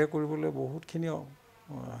প্ৰিপেয়াৰ কৰিবলৈ বহুতখিনি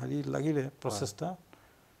হেৰি লাগিলে প্ৰচেষ্টা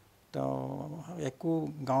তেওঁ একো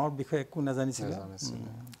গাঁৱৰ বিষয়ে একো নাজানিছিলে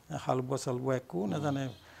হাল বোৱা চাল বোৱা একো নাজানে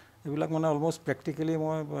এইবিলাক মানে অলমষ্ট প্ৰেক্টিকেলি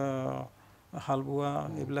মই হাল বোৱা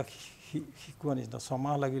এইবিলাক শিকোৱা নিচিনা 6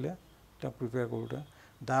 মাহ লাগিলে তেওঁ প্ৰিপেয়াৰ কৰোঁতে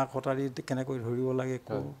দা কটাৰী কেনেকৈ ধৰিব লাগে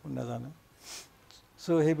একো নাজানে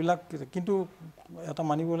চ' সেইবিলাক কিন্তু এটা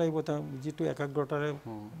মানিব লাগিব তেওঁ যিটো একাগ্ৰতাৰে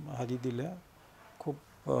হাৰি দিলে খুব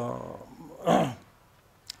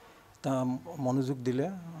তেওঁ মনোযোগ দিলে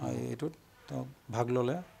এইটোত তেওঁ ভাগ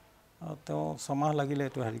ল'লে তেওঁ 6 মাহ লাগিলে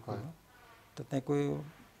এইটো হেৰি কৰিব তেনেকৈ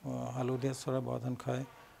হালধীয়া চৰা বাওধান খায়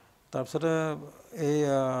তাৰপিছতে এই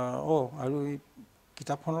আৰু এই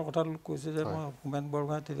কিতাপখনৰ কথা কৈছে যে মই হোমেন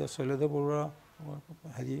বৰগোহাঁই তেতিয়া শৈলদেৱ বৰুৱা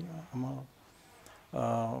হেৰি আমাৰ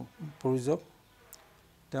প্ৰযোজক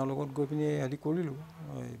তেওঁৰ লগত গৈ পিনি হেৰি কৰিলোঁ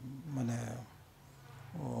মানে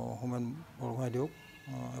হোমেন বৰগোহাঁইদেউক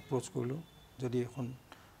এপ্ৰ'চ কৰিলোঁ যদি এখন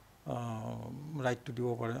ৰাইটটো দিব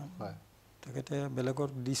পাৰে তেখেতে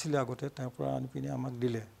বেলেগত দিছিলে আগতে তেওঁৰ পৰা আনি পিনি আমাক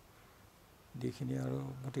দিলে দিখিনি আৰু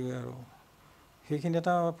গতিকে আৰু সেইখিনি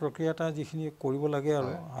এটা প্ৰক্ৰিয়া এটা যিখিনি কৰিব লাগে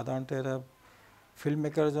আৰু সাধাৰণতে এটা ফিল্ম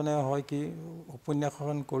মেকাৰজনে হয় কি উপন্যাস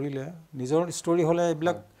এখন কৰিলে নিজৰ ষ্টৰি হ'লে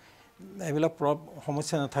এইবিলাক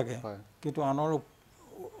সমস্যা নাথাকে কিন্তু আনৰ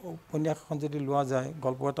উপন্যাস এখন যদি লোৱা যায়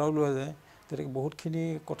গল্প এটাও লোৱা যায় তেতিয়া বহুতখিনি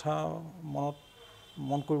কথা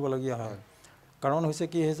মন কৰিবলগীয়া হয় কাৰণ হৈছে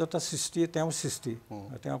কি সেই এটা সৃষ্টি তেওঁৰ সৃষ্টি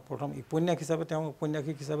তেওঁ প্ৰথম উপন্যাস হিচাপে তেওঁ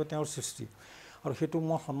উপন্যাসিক হিচাপে তেওঁৰ সৃষ্টি আৰু সেইটো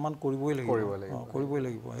মই সন্মান কৰিবই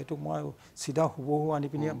লাগিব সেইটো মই চিধা হুবহু আনি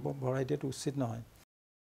পিনি ভৰাই দিয়াটো উচিত নহয়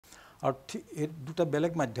আৰু এই দুটা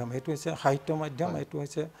বেলেগ মাধ্যম সেইটো হৈছে সাহিত্য মাধ্যম এইটো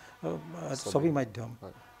হৈছে ছবি মাধ্যম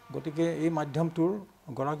গতিকে এই মাধ্যমটোৰ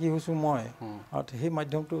গৰাকী হৈছোঁ মই আৰু সেই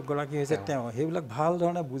মাধ্যমটোৰ গৰাকী হৈছে তেওঁ সেইবিলাক ভাল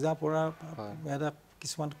ধৰণে বুজা পৰা এটা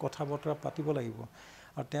কিছুমান কথা বতৰা পাতিব লাগিব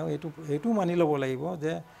আৰু তেওঁ এইটো মানি ল'ব লাগিব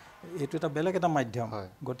যে এইটো এটা বেলেগ এটা মাধ্যম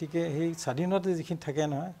গতিকে সেই স্বাধীনতা যিখিনি থাকে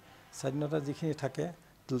নহয় স্বাধীনতা যিখিনি থাকে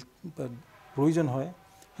প্ৰয়োজন হয়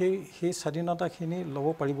সেই স্বাধীনতাখিনি ল'ব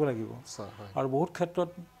পাৰিব লাগিব আৰু বহুত ক্ষেত্ৰত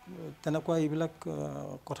তেনেকুৱা এইবিলাক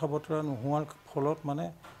কথা বতৰা নোহোৱাৰ ফলত মানে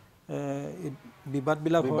বিবাদ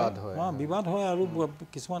হয় আৰু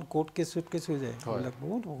কিছুমান কোৰ্ট কেছ হৈ যায় এইবিলাক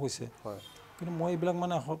বহুত হৈছে কিন্তু মই এইবিলাক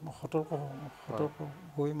মানে সতৰ্ক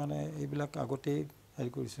হৈ মানে এইবিলাক আগতেই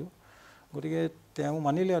হেৰি কৰিছোঁ গতিকে তেওঁ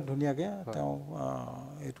মানিলে ধুনীয়াকৈ তেওঁ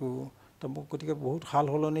এইটো গতিকে বহুত সাল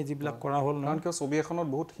সলনি যিবিলাক কৰা হ'ল কাৰণ কিয় ছবি এখনত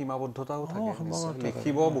বহুত সীমাবদ্ধতাও থাকে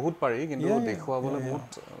লিখিব বহুত পাৰি কিন্তু দেখুৱাবলৈ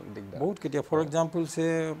বহুত কেতিয়া ফৰ এক্সাম্পল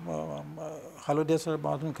হালধীয়া চৰা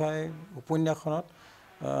বাওধান খাই উপন্যাসখনত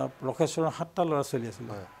লক্ষেশ্বৰৰ 7টা ল'ৰা ছোৱালী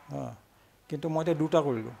আছিলে কিন্তু মই এতিয়া 2টা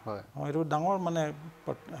কৰিলোঁ এইটো ডাঙৰ মানে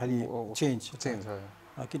হেৰি চেঞ্জ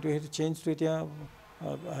কিন্তু সেইটো চেঞ্জটো এতিয়া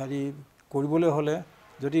হেৰি কৰিবলৈ হ'লে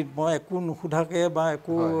যদি মই একো নুসুধাকৈ বা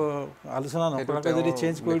একো আলোচনা নকৰাকৈ যদি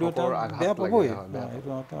চেঞ্জ কৰি দিওঁ তেওঁ বেয়া পাবই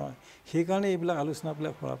সেইকাৰণে এইবিলাক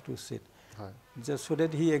আলোচনাবিলাক কৰাটো উচিত যে চ'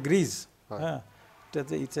 date he এগ্ৰিজ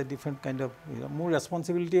it's a different kind of মোৰ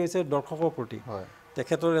ৰেছপনচিবিলিটি হৈছে দৰ্শকৰ প্ৰতি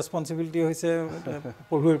তেখেতৰ ৰেছপনচিবিলিটি হৈছে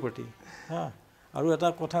পঢ়ুৱৈৰ প্ৰতি আৰু এটা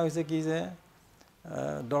কথা হৈছে কি যে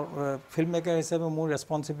ফিল্ম মেকাৰ হিচাপে মোৰ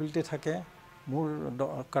ৰেছপনচিবিলিটি থাকে মোৰ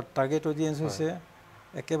টাৰ্গেট অডিয়েঞ্চ হৈছে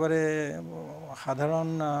একেবাৰে সাধাৰণ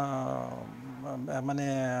মানে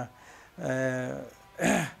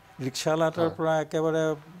ৰিক্সাৱালাটোৰ পৰা একেবাৰে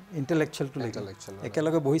ইণ্টেলেকচুৱেলটো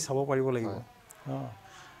একেলগে বহি চাব পাৰিব লাগিব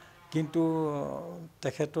কিন্তু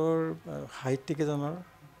তেখেতৰ সাহিত্যিক এজনৰ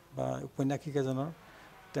বা উপন্যাসিক এজনৰ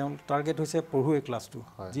তেওঁ টাৰ্গেট হৈছে পঢ়ুৱৈ ক্লাছটো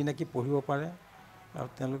যি নেকি পঢ়িব পাৰে আৰু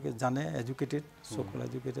তেওঁলোকে জানে এডুকেটেড চ'কল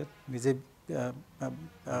এডুকেটেড নিজে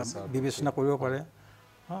বিবেচনা কৰিব পাৰে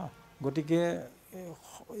গতিকে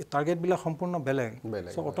টাৰ্গেটবিলাক সম্পূৰ্ণ বেলেগ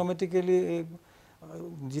চ' অট'মেটিকেলি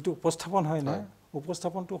যিটো উপস্থাপন হয় নহয়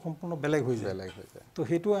উপস্থাপনটো সম্পূৰ্ণ বেলেগ হৈ যায় তো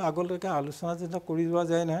সেইটো আগলৈকে আলোচনা যেতিয়া কৰি যোৱা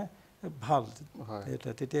যায় নহয় ভাল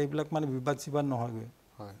তেতিয়া এইবিলাক মানে বিবাদ চিবাদ নহয়গৈ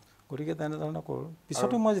গতিকে তেনেধৰণে কৰোঁ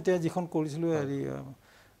পিছতো মই যেতিয়া যিখন কৰিছিলোঁ হেৰি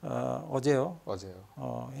অজেয়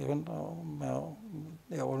সেইখন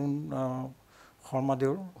অৰুণ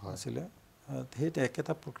শৰ্মাদেউৰ আছিলে সেই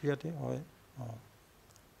একেটা প্ৰক্ৰিয়াতে হয়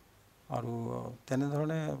আৰু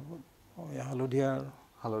তেনেধৰণে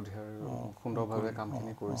হালধীয়াৰ সুন্দৰভাৱে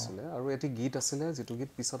কামখিনি কৰিছিলে আৰু এটি গীত আছিলে যিটো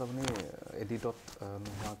গীত পিছত আপুনি এডিটত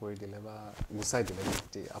নোহোৱা কৰি দিলে বা গুচাই দিলে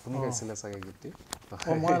গীতটি আপুনি গাইছিলে চাগে গীতটি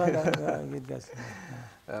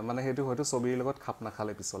মানে সেইটো হয়তো ছবিৰ লগত খাপ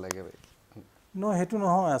নাখালে পিছলৈকে সেইটো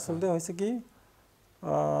নহয় আচলতে হৈছে কি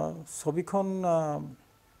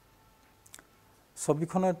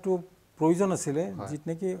ছবিখনৰটো প্ৰয়োজন আছিলে যিটো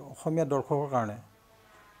নেকি অসমীয়া দৰ্শকৰ কাৰণে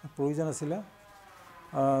প্ৰয়োজন আছিলে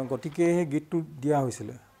গতিকে সেই গীতটো দিয়া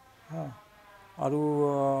হৈছিলে আৰু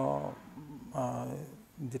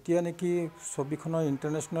যেতিয়া নেকি ছবিখনৰ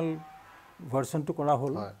ইণ্টাৰনেশ্যনেল ভাৰ্চনটো কৰা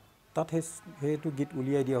হ'ল তাত সেইটো গীত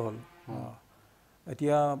উলিয়াই দিয়া হ'ল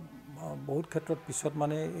এতিয়া বহুত ক্ষেত্ৰত পিছত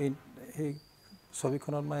মানে সেই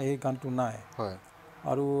ছবিখনত মানে এই গানটো নাই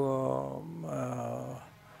আৰু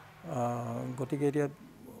গতিকে এতিয়া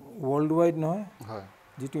ৱৰ্ল্ড ৱাইড নহয়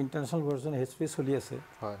যিটো ইণ্টাৰনেশ্যনেল ভাৰ্জন সেইটোৱে চলি আছে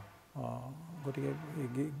গতিকে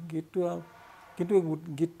গীতটো কিন্তু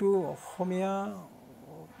গীতটো অসমীয়া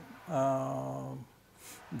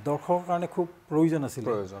দৰ্শকৰ কাৰণে খুব প্ৰয়োজন আছিলে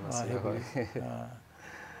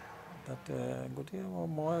তাতে গতিকে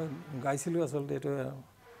মই গাইছিলোঁ আচলতে এইটো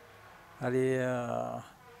হেৰি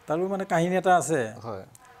তাৰো মানে কাহিনী এটা আছে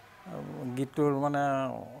গীতটোৰ মানে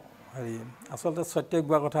হেৰি আচলতে সত্যক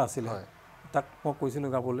গোৱা কথা আছিলে তাক মই কৈছিলোঁ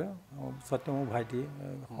গাবলৈ সত্য মোৰ ভাইটি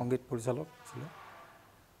সংগীত পৰিচালক আছিলে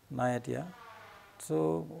নাই এতিয়া চ'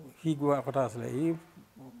 সি গোৱা কথা আছিলে সি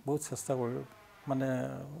বহুত চেষ্টা কৰিলোঁ মানে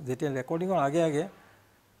যেতিয়া ৰেকৰ্ডিঙৰ আগে আগে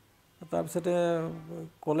তাৰপিছতে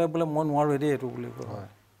ক'লে বোলে মই নোৱাৰোঁ দেই এইটো বুলি কয়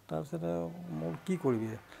তাৰপিছতে মই কি কৰিবি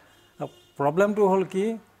প্ৰব্লেমটো হ'ল কি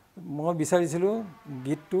মই বিচাৰিছিলোঁ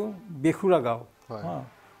গীতটো বেসুৰা গাওঁ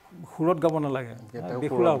সুৰত গাব নালাগে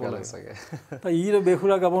বেসুৰা হ'ব লাগে ই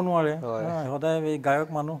বেসুৰা গাব নোৱাৰে সদায় এই গায়ক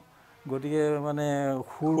মানুহ গতিকে মানে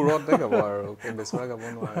সুৰতে গাব আৰু বেসুৰা গাব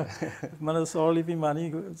নোৱাৰে মানে স্বৰলিপি মানি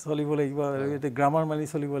চলিব লাগিব এতিয়া গ্ৰামাৰ মানি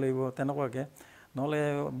চলিব লাগিব তেনেকুৱাকৈ নহ'লে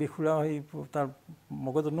বেসুৰা হৈ তাৰ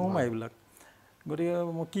মগজত নোসোমায় এইবিলাক গতিকে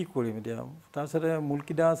মই কি কৰিম এতিয়া তাৰপিছতে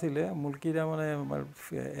মুলকিদা আছিলে মুলকিদা মানে আমাৰ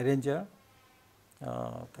এৰেঞ্জাৰ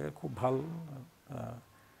তেখেত খুব ভাল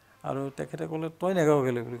আৰু তেখেতে ক'লে তই নেগাৱ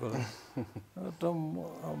কেলে বুলি ক'লে তো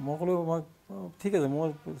মই ক'লোঁ মই ঠিক আছে মই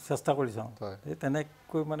চেষ্টা কৰি চাওঁ এই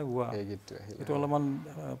তেনেকৈ মানে গোৱা এইটো অলপমান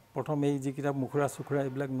প্ৰথম এই যিকেইটা মুখুৰা চুখুৰা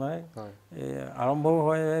এইবিলাক নহয় এই আৰম্ভও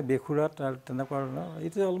হয় বেসুৰাত আৰু তেনেকুৱা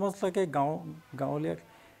এইটো অলমষ্ট লাগে গাঁৱলীয়া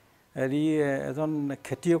হেৰি এজন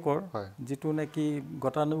খেতিয়কৰ যিটো নেকি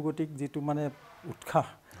গতানুগতিক যিটো মানে উৎসাহ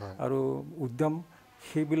আৰু উদ্যম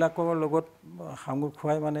সেইবিলাকৰ লগত সাঙুৰ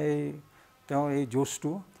খুৱাই মানে এই তেওঁ এই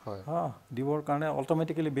জোচটো দিবৰ কাৰণে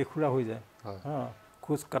অট'মেটিকেলি বেসুৰা হৈ যায়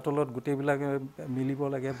খোজ কাটলত গোটেইবিলাক মিলিব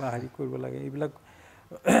লাগে বা হেৰি কৰিব লাগে এইবিলাক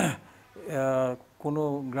কোনো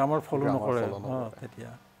গ্ৰামাৰ ফলো নকৰে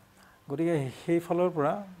তেতিয়া গতিকে সেই ফালৰ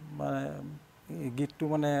পৰা মানে গীতটো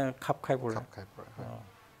মানে খাপ খাই পৰে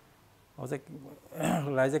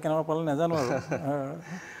ৰাইজে কেনেকুৱা পালে নাজানো আৰু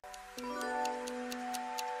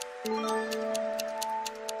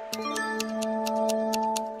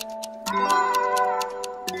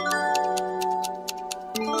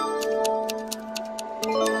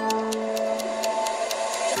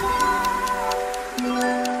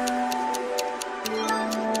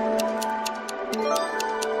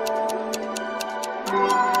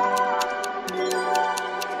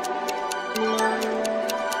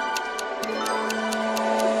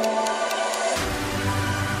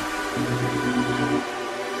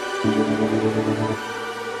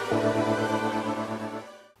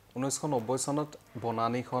 1990 চনত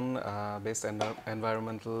বনানীখন বেষ্ট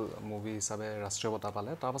এনভাইৰনমেণ্টেল মুভি হিচাপে ৰাষ্ট্ৰীয় বঁটা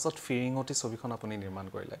পালে তাৰ পাছত ফিৰিঙতি ছবিখন আপুনি নিৰ্মাণ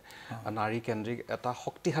কৰিলে নাৰী কেন্দ্ৰিক এটা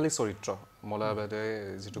শক্তিশালী চৰিত্ৰ মলয়া বাইদেৱে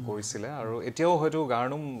যেটো কৰিছিলে আৰু এতিয়াও হয়তো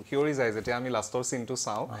গাৰনুম হিয়ৰি যায় যেতিয়া আমি লাষ্টৰ সিনটো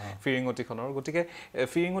চাওঁ ফিৰিঙতিখনৰ গতিকে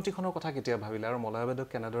ফিৰিঙতিখনৰ কথা কেতিয়া ভাবিলে আৰু মলয়া বাইদেক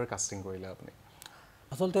কেনেদৰে কাষ্টিং কৰিলে আপুনি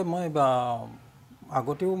আসলতে মই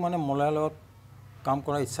আগতেও মানে মলয়াৰ লগত কাম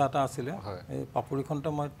কৰা ইচ্ছা এটা আছিলে এই পাপুৰিখনটো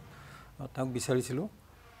মই তাক বিচাৰিছিলোঁ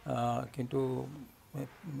কিন্তু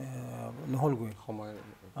নহলগৈ সময়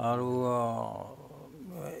আৰু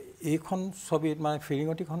এইখন ছবিত মানে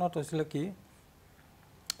ফিৰিঙতিখনত হৈছিলে কি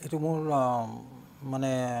এইটো মোৰ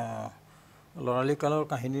মানে লৰালি কালৰ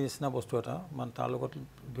কাহিনীৰ নিচিনা বস্তু এটা মানে তাৰ লগত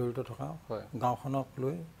জড়িত থকা গাঁওখনক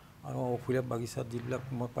লৈ আৰু অফুলীয়া বাগিচাত যিবিলাক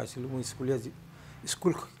মই পাইছিলোঁ মই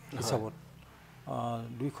স্কুল হিচাপত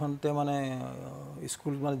দুইখনতে মানে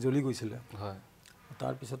স্কুল মানে জ্বলি গৈছিলে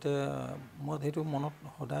তাৰপিছতে মই সেইটো মনত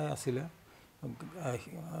সদায় আছিলে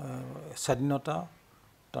স্বাধীনতা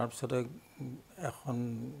তাৰপিছতে এখন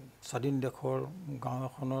স্বাধীন দেশৰ গাঁও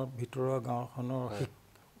এখনৰ ভিতৰুৱা গাঁও এখনৰ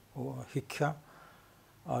শিক্ষা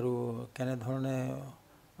আৰু কেনেধৰণে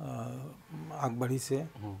আগবাঢ়িছে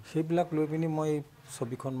সেইবিলাক লৈ পিনি মই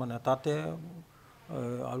ছবিখন মানে তাতে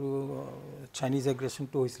আৰু চাইনিজ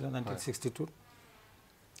এগ্ৰেশ্যনটো হৈছিলে 1962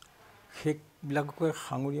 সেইবিলাককে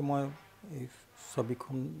সাঙুৰি মই এই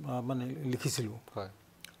ছবিখন মানে লিখিছিলোঁ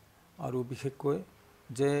আৰু বিশেষকৈ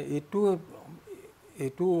যে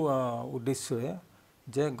এইটো উদ্দেশ্যে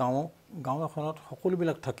যে গাঁও এখনত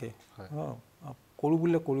সকলোবিলাক থাকে কৰোঁ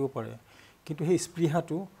বুলিলে কৰিব পাৰে কিন্তু সেই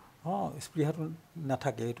স্পৃহাটো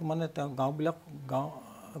নাথাকে এইটো মানে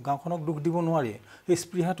গাঁওখনক দুখ দিব নোৱাৰি সেই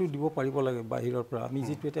স্পৃহাটো দিব পাৰিব লাগে বাহিৰৰ পৰা আমি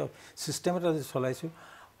যিটো এটা ছিষ্টেম এটা চলাইছোঁ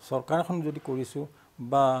চৰকাৰ এখন যদি কৰিছোঁ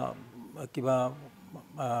বা কিবা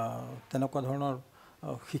তেনেকুৱা ধৰণৰ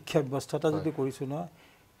শিক্ষা ব্যৱস্থা এটা যদি কৰিছোঁ নহয়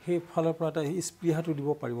সেই ফালৰ পৰা এটা স্পৃহাটো দিব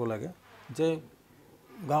পাৰিব লাগে যে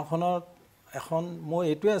গাঁওখনত এখন মই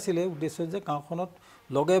এইটোৱে আছিলে উদ্দেশ্য যে গাঁওখনত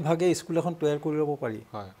লগে ভাগে স্কুল এখন তৈয়াৰ কৰি ল'ব পাৰি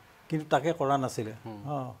কিন্তু তাকে কৰা নাছিলে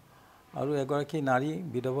আৰু এগৰাকী নাৰী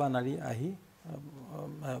বিধৱা নাৰী আহি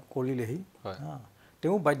কৰিলেহি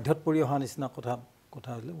তেওঁ বাধ্যত পৰি অহা নিচিনা কথা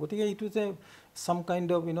হৈছিলে গতিকে এইটো যে চাম কাইণ্ড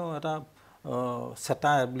অফ এটা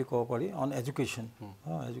চেটায়াৰ বুলি ক'ব পাৰি অন এডুকেশ্যন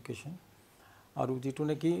এডুকেশ্যন আৰু যিটো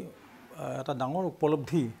নেকি এটা ডাঙৰ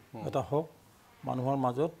উপলব্ধি এটা হওক মানুহৰ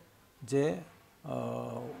মাজত যে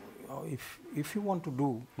if you want to do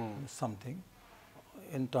something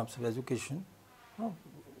in terms of education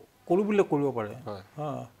কৰো বুলি কৰিব পাৰে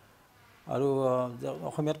আৰু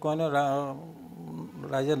অসমীয়াত কয় ন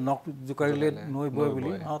ৰাইজে নখ জোকাৰিলে নৈ বয়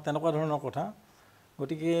বুলি তেনেকুৱা ধৰণৰ কথা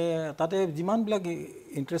গতিকে তাতে যিমানবিলাক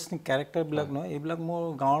ইণ্টাৰেষ্টিং কেৰেক্টাৰবিলাক নহয় এইবিলাক মোৰ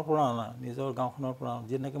গাঁৱৰ পৰা অনা নিজৰ গাঁওখনৰ পৰা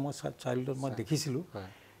যেনেকৈ মই চাইল্ডত মই দেখিছিলোঁ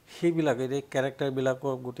সেইবিলাক এই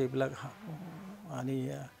কেৰেক্টাৰবিলাকৰ গোটেইবিলাক আনি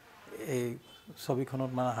এই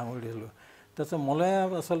ছবিখনত মানে সাঙুৰি দিছিলোঁ তাৰপিছত মলে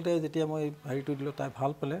আচলতে যেতিয়া মই হেৰিটো দিলোঁ তাই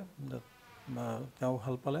ভাল পালে তেওঁ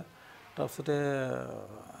ভাল পালে তাৰপিছতে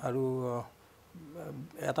আৰু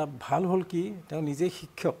এটা ভাল হ'ল কি তেওঁ নিজেই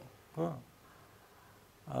শিক্ষক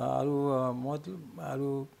আৰু মই আৰু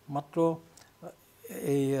মাত্ৰ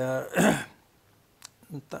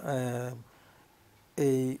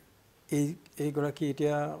এই এইগৰাকী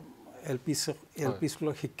এতিয়া এল পি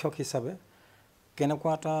স্কুলৰ শিক্ষক হিচাপে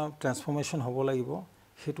কেনেকুৱা এটা ট্ৰেন্সফৰ্মেশ্যন হ'ব লাগিব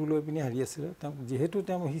সেইটো লৈ পিনে হেৰি আছিলে তেওঁ যিহেতু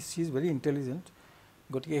তেওঁ হি ইজ ভেৰি ইণ্টেলিজেণ্ট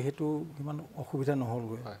গতিকে সেইটো ইমান অসুবিধা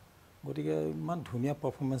নহ'লগৈ গতিকে ইমান ধুনীয়া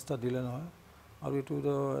পাৰফৰ্মেঞ্চ এটা দিলে নহয় আৰু এইটো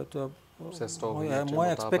এটা মই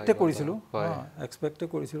এক্সপেক্টে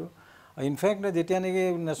কৰিছিলোঁ ইনফেক্ট যেতিয়া নেকি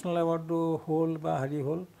নেশ্যনেল এৱাৰ্ডটো হ'ল বা হেৰি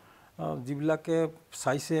হ'ল যিবিলাকে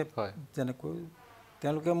চাইছে যেনেকৈ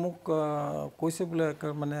তেওঁলোকে মোক কৈছে বোলে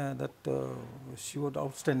মানে দেট শ্বি ৱাজ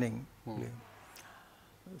আউটষ্টেণ্ডিং বুলি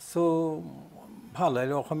চ' ভাল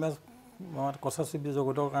আৰু অসমীয়া কথাছবি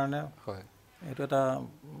জগতৰ কাৰণে এইটো এটা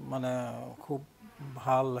মানে খুব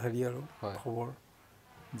ভাল হেৰি আৰু খবৰ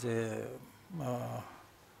যে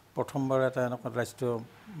প্ৰথমবাৰ এটা এনেকুৱা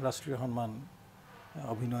ৰাষ্ট্ৰীয় সন্মান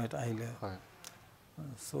অভিনয়ত আহিলে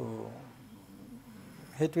চ'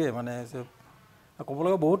 সেইটোৱে মানে ক'ব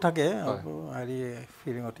লগা বহুত থাকে হেৰি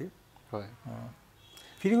ফিৰিঙতি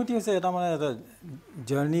ফিৰিঙতি হৈছে এটা মানে এটা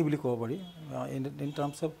জাৰ্ণি বুলি ক'ব পাৰি in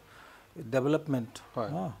terms of development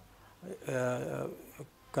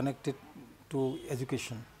connected to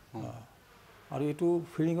education আৰু এইটো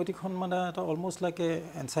ফিৰিঙতিখন মানে এটা অলমষ্ট লাইক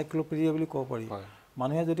এনচাইক্ল'পিডিয়া বুলি ক'ব পাৰি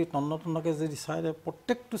মানুহে যদি তন্নতন্নকৈ যদি চাই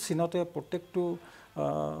প্ৰত্যেকটো চিনতে প্ৰত্যেকটো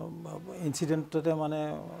ইনচিডেণ্টতে মানে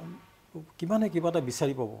কিবা এটা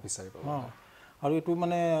বিচাৰি পাব আৰু এইটো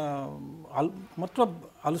মানে মাত্ৰ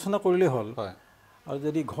আলোচনা কৰিলেই হ'ল আৰু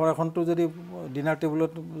যদি ঘৰ এখনটো যদি ডিনাৰ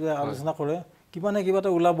টেবুলত আলোচনা কৰে কিবা নে কিবা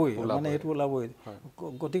এটা ওলাবই মানে এইটো ওলাবই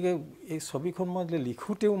গতিকে এই ছবিখন মই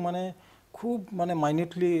লিখোঁতেও মানে খুব মানে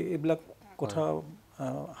মাইনিউটলি এইবিলাক কথা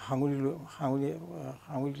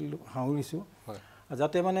সাঙুৰিছোঁ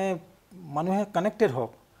যাতে মানে মানুহে কানেক্টেড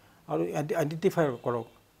হওক আৰু আইডেণ্টিফাই কৰক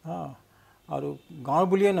আৰু গাঁৱৰ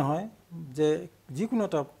বুলিয়ে নহয় যে যিকোনো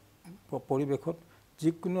এটা পৰিৱেশত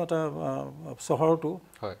যিকোনো এটা চহৰতো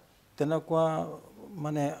তেনেকুৱা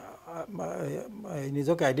মানে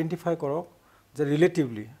নিজকে আইডেণ্টিফাই কৰক যে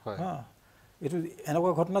ৰিলেটিভলি এইটো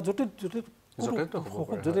এনেকুৱা ঘটনা য'তে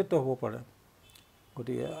হ'ব পাৰে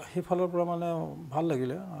গতিকে সেইফালৰ পৰা মানে ভাল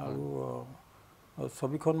লাগিলে আৰু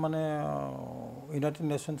ছবিখন মানে ইউনাইটেড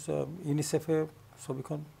নেশ্যনছ ইউনিচেফে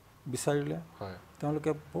ছবিখন বিচাৰিলে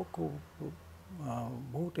তেওঁলোকে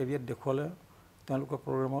বহুত এৰিয়াত দেখুৱালে তেওঁলোকৰ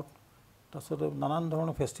প্ৰগ্ৰেমত তাৰপিছতে নানান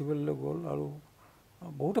ধৰণৰ ফেষ্টিভেললৈ গ'ল আৰু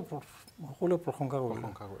বহুতে সকলোৱে প্ৰশংসা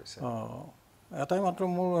কৰিছে এটাই মাত্ৰ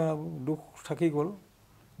মোৰ দুখ থাকি গ'ল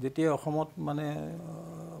যেতিয়া অসমত মানে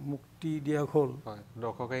মুক্তি দিয়া হ'ল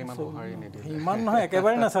দৰ্শকে ইমান নহয়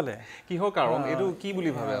একেবাৰে নাচালে কিহৰ কাৰণ এইটো কি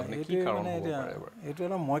বুলি ভাবে আপুনি কি কাৰণ এইটো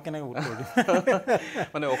এটা মই কেনেকৈ উত্তৰ দিম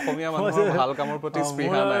মানে অসমীয়া মানুহৰ ভাল কামৰ প্ৰতি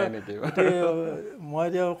স্পৃহা নাই নেকি মই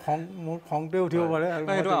এতিয়া মোৰ খংতে উঠিব পাৰে আৰু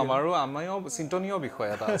সেইটো আমাৰো চিন্তনীয় বিষয়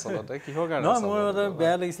এটা আচলতে কিহৰ কাৰণে মোৰ এটা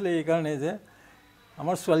বেয়া লাগিছিলে এইকাৰণে যে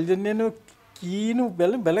আমাৰ ছোৱালীজনীয়েনো কিনো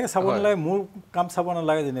বেলেগে চাব নালাগে মোৰ কাম চাব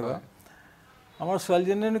নালাগে যেনিবা আমাৰ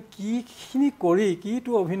ছোৱালীজনীয়েনো কিখিনি কৰি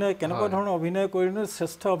কিটো অভিনয় কেনেকুৱা ধৰণৰ অভিনয় কৰিনো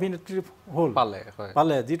শ্ৰেষ্ঠ অভিনেত্ৰী হ'ল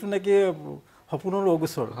পালে যিটো নেকি সপোনৰ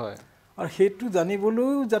অগোচৰ আৰু সেইটো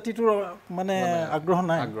জানিবলৈও জাতিটোৰ মানে আগ্ৰহ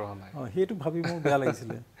নাই সেইটো ভাবি মোৰ বেয়া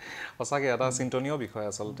লাগিছিলে সঁচাকৈ এটা চিন্তনীয় বিষয়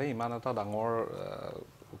আচলতে ইমান এটা ডাঙৰ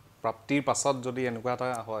প্ৰাপ্তিৰ পাছত যদি এনেকুৱা এটা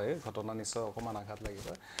হয় ঘটনা নিশ্চয় অকণমান আঘাত লাগিব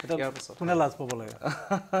ইয়াৰ পাছত কোনে লাজ পাব লাগে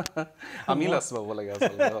আমি লাজ পাব লাগে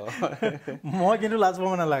আচলতে মই কিন্তু লাজ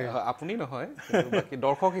পাব নালাগে আপুনি নহয় কিন্তু বাকী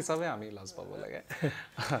দৰ্শক হিচাপে আমি লাজ পাব লাগে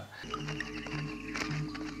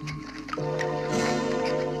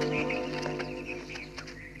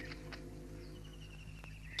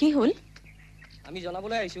কি হ'ল আমি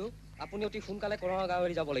জনাবলৈ আহিছো আপুনি অতি সোনকালে কৰঙা গাঁও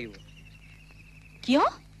এৰি যাব লাগিব কিয়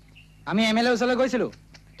আমি এমএলএ ওচৰলৈ গৈছিলো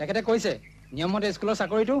তেখেতে কৈছে নিয়মমতে স্কুলৰ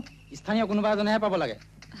চাকৰিটো স্থানীয় কোনোবা এজনেহে পাব লাগে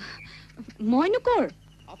মইনো কৰ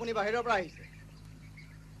আপুনি বাহিৰৰ পৰা আহিছে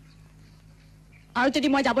আৰু যদি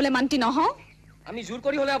মই যাবলৈ মান্তি নহওঁ আমি জোৰ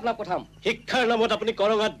কৰি হলে আপোনাক পঠাম শিক্ষাৰ নামত আপুনি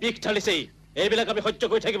কৰঙাত বিষ ঢালিছেই এইবিলাক আমি সহ্য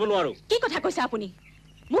কৰি থাকিব নোৱাৰো কি কথা কৈছে আপুনি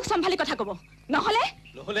মুখ সম্ভালি কথা ক'ব নহলে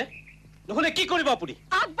নহলে নহলে কি কৰিব আপুনি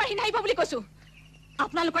আগবাঢ়ি নাহিব বুলি কৈছো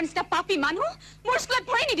আপোনালোকৰ নিচিনা পাপী মানুহ মোৰ স্কুলত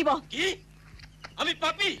ভৰি নিদিব কি আমি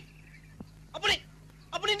পাপী আপুনি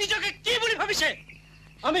আপুনি নিজকে কি বুলি ভাবিছে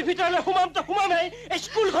আমি ভিতৰলৈ সোমামেই এই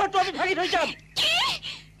স্কুল ঘৰটো আমি ভাঙি থৈ যাম কি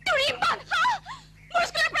তোৰ ইমান মোৰ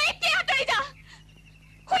স্কুলৰ পৰা এতিয়া আঁতৰি যা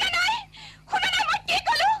শুনা নাই মই কি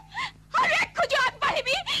ক'লো আৰু এক খোজ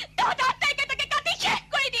আগবাঢ়িবি তহঁতৰ আটাইকেইটাকে কাটি শেষ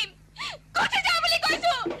কৰি দিম গুচি যা বুলি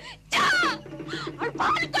কৈছো যা আৰু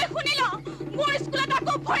ভালকৈ শুনি ল মোৰ স্কুলত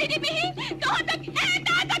আকৌ ভৰি দিবিহি তহঁতক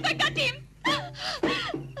এটা এটাকৈ কাটিম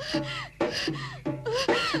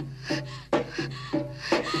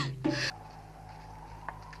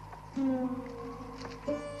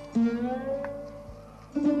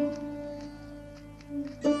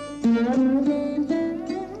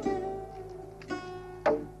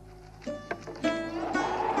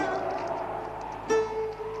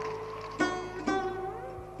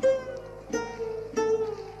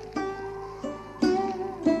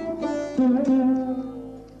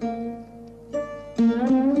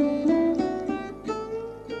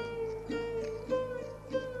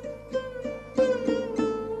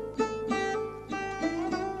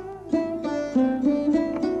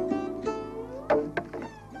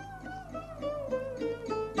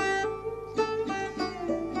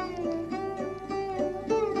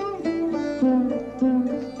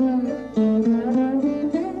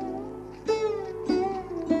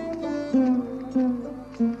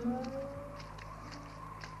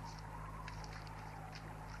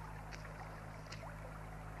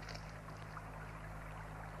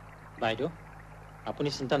বাইদেউ আপুনি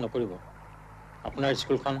চিন্তা নকৰিব আপোনাৰ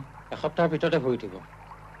স্কুলখন এসপ্তাহৰ ভিতৰতে ভৰি উঠিব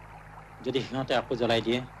যদি সিহঁতে আকৌ জ্বলাই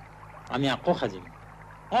দিয়ে আমি আকৌ সাজিম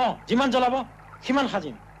যিমান জ্বলাব সিমান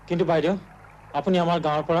সাজিম কিন্তু বাইদেউ আপুনি আমাৰ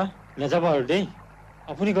গাঁৱৰ পৰা নেযাব আৰু দেই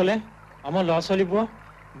আপুনি গ'লে আমাৰ ল'ৰা ছোৱালীবোৰৰ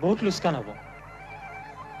বহুত লোকচান হ'ব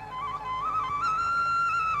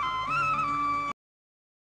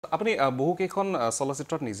আপুনি বহুকেইখন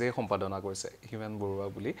চলচ্চিত্ৰত নিজেই সম্পাদনা কৰিছে হিউমেন বৰুৱা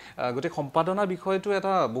বুলি গতিকে সম্পাদনা বিষয়টো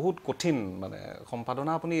এটা বহুত কঠিন মানে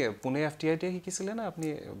সম্পাদনা আপুনি পুনে FTIতে শিকিছিলে নে আপুনি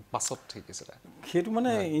পাছত শিকিছিলে সেইটো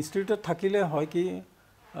মানে ইনষ্টিটিউটত থাকিলে হয় কি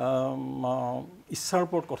ইচ্ছাৰ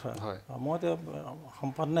ওপৰত কথা মই এতিয়া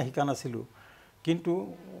সম্পাদনা শিকা নাছিলোঁ কিন্তু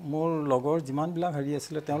মোৰ লগৰ যিমানবিলাক হেৰি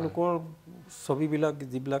আছিলে তেওঁলোকৰ ছবিবিলাক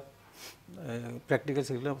যিবিলাক প্ৰেক্টিকেল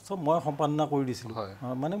থাকিলে চব মই সম্পাদনা কৰি দিছিলোঁ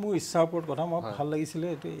মানে মোৰ ইচ্ছাৰ ওপৰত কথা মই ভাল লাগিছিলে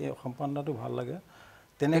এইটো সম্পাদনাটো ভাল লাগে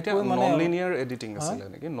তেনেকৈ মানে নন লিনিয়াৰ এডিটিং আছিলে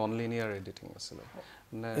নেকি নন লিনিয়াৰ এডিটিং আছিলে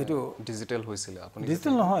নে এইটো ডিজিটেল হৈছিলে আপুনি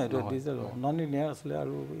ডিজিটেল নহয় এইটো ডিজিটেল নন লিনিয়াৰ আছিলে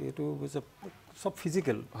আৰু এইটো হৈছে সব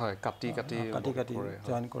ফিজিকেল হয় কাটি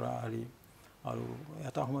জয়েন কৰা হেৰি আৰু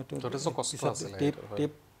এটা সময়তো যথেষ্ট কষ্ট আছিলে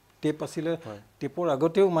টেপ আছিলে টেপৰ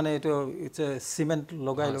আগতেও মানে এইটো চিমেণ্ট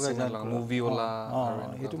লগাই মুভিওলা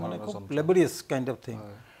এইটো মানে খুব লেবৰিয়াছ কাইণ্ড অফ থিং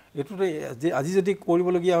এইটোতে আজি যদি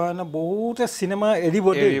কৰিবলগীয়া হয় না বহুতে চিনেমা এৰিব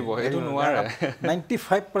এইটো নোৱাৰে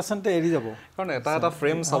 95% এৰি যাব কাৰণ এটা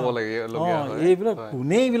ফ্ৰেম চাব লাগে এইবিলাক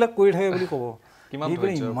কোনে এইবিলাক কৰি থাকে বুলি ক'ব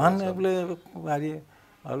ইমান বোলে হেৰি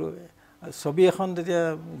আৰু ছবি এখন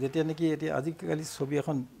যেতিয়া নেকি এতিয়া আজিকালি ছবি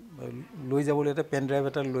এখন লৈ যাবলৈ এটা পেন ড্ৰাইভ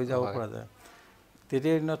এটা লৈ যাব পৰা যায়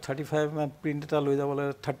তেতিয়া দিনত 35 প্ৰিণ্ট এটা লৈ যাব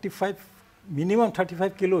লাগে 35 মিনিমাম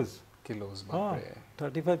 35 কিলোজ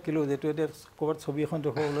 35 কিলোজ এইটো এতিয়া ক'ৰবাত ছবি এখন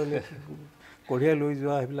দেখুৱাবলৈ কঢ়িয়াই লৈ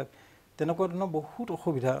যোৱা সেইবিলাক তেনেকুৱা ধৰণৰ বহুত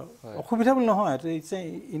অসুবিধা বুলি নহয় এইটো it's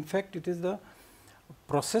in fact it is the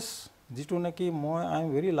process যিটো নেকি মই আই এম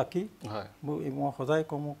ভেৰি লাকি মই সদায়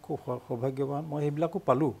কওঁ মই খুব সৌভাগ্যৱান মই সেইবিলাকো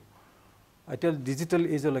পালোঁ এতিয়া ডিজিটেল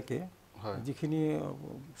এজলৈকে যিখিনি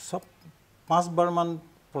চব 5 বাৰমান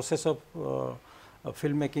process of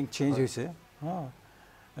film making change হৈছে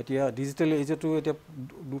এতিয়া ডিজিটেল এজতো এতিয়া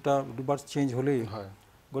দুবাৰ চেঞ্জ হ'লেই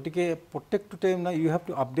গতিকে প্ৰত্যেকটোতে মানে U have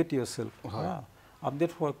to update Euro self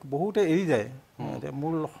update বহুতে এৰি যায় এতিয়া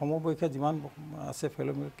মোৰ সমবয়সীয়া যিমান আছে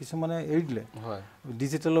ফিল্ম কিছুমানে এৰি দিলে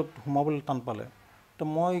ডিজিটেলত সোমাবলৈ টান পালে তো তো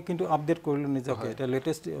মই কিন্তু আপডেট কৰিলোঁ নিজকে এতিয়া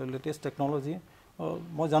লেটেষ্ট টেকন'লজি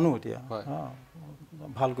মই জানো এতিয়া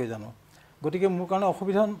ভালকৈ জানো গতিকে মোৰ কাৰণে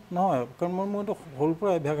অসুবিধা নহয় কাৰণ মোৰতো সৰুৰ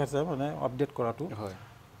পৰা অভ্যাস আছে মানে আপডেট কৰাটো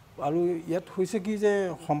আৰু ইয়াত হৈছে কি যে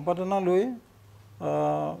সম্পাদনা লৈ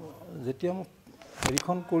যেতিয়া মই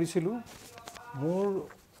হেৰিখন কৰিছিলোঁ মোৰ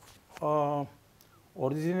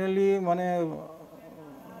অৰিজিনেলি মানে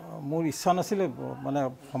মোৰ ইচ্ছা নাছিলে মানে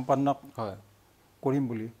সম্পাদনা কৰিম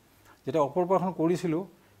বুলি যেতিয়া অপৰপাৰখন কৰিছিলোঁ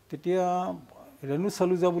তেতিয়া ৰেণু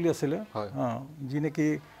চালুজা বুলি আছিলে যি নেকি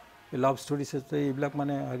লাভ ষ্টৰী এইবিলাক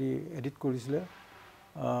মানে হেৰি এডিট কৰিছিলে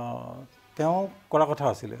তেওঁ কৰা কথা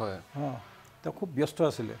আছিলে তেওঁ খুব ব্যস্ত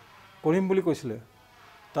আছিলে কৰিম বুলি কৈছিলে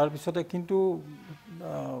তাৰপিছতে কিন্তু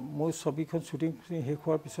মোৰ ছবিখন শ্বুটিং শেষ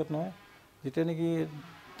হোৱাৰ পিছত নহয় যেতিয়া নেকি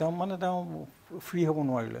তেওঁ ফ্ৰী হ'ব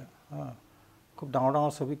নোৱাৰিলে খুব ডাঙৰ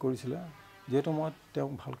ডাঙৰ ছবি কৰিছিলে যিহেতু মই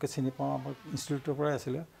তেওঁক ভালকৈ চিনি পাওঁ আমাৰ ইনষ্টিটিউটৰ পৰাই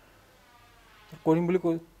আছিলে কৰিম বুলি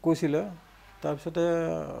কৈছিলে তাৰপিছতে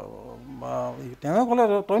তেওঁৱে ক'লে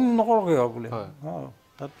তই নকৰগৈ আৰু বোলে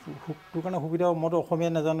তাত তোৰ কাৰণে সুবিধা মইতো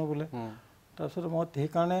অসমীয়া নাজানো বোলে তাৰপিছতে মই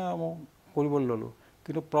সেইকাৰণে মই কৰিবলৈ ল'লোঁ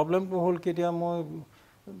কিন্তু প্ৰব্লেমটো হ'ল কি এতিয়া মই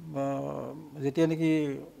যেতিয়া নেকি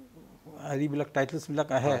হেৰিবিলাক টাইটেলছবিলাক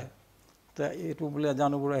আহে তা এইটো বোলে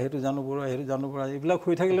জাহ্নু বৰুৱা সেইটো জাহ্নু বৰুৱা সেইটো জাহ্নু বৰুৱা এইবিলাক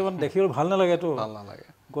হৈ থাকিলে মানে দেখিবলৈ ভাল নালাগেতো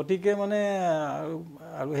গতিকে মানে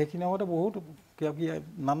আৰু সেইখিনি সময়তে বহুত কিবা কি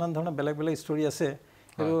নানান ধৰণৰ বেলেগ বেলেগ ষ্টৰী আছে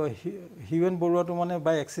কিন্তু হিউৱেন বৰুৱাটো মানে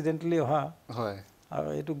বাই এক্সিডেণ্টেলি অহা আৰু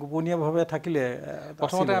এইটো গোপনীয়ভাৱে থাকিলে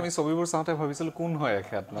প্ৰথমতে আমি ছবিবোৰ চাওঁতে ভাবিছিলোঁ কোন হয়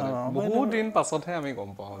এখেত বহুত দিন পাছতহে আমি গম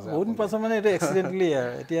পাওঁ বহুত দিন পাছত মানে এইটো এক্সিডেণ্টেলি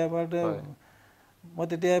এতিয়া এবাৰতে মই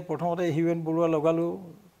তেতিয়া প্ৰথমতে হিউৱেন বৰুৱা লগালোঁ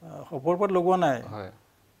ওপৰপাত লগোৱা নাই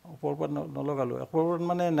ওপৰপাত নলগালোঁ ওপৰপাত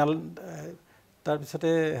মানে তাৰপিছতে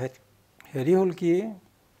হেৰি হ'ল কি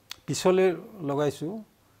পিছলৈ লগাইছোঁ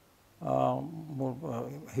মোৰ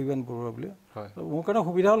হিউৱেন বৰুৱা বুলি মোৰ কাৰণে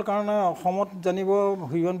সুবিধা হ'ল কাৰণ অসমত জানিব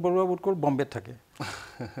হিউৱেন বৰুৱা বোধকৰো বম্বেত থাকে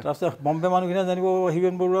তাৰপিছত বম্বে মানুহখিনিয়ে জানিব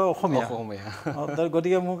হিউৱেন বৰুৱা অসমীয়া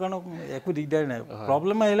গতিকে মোৰ কাৰণে একো দিগদাৰ নাই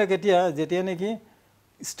প্ৰব্লেম আহিলে কেতিয়া যেতিয়া নেকি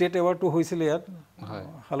ষ্টেট এৱাৰ্ডটো হৈছিলে ইয়াত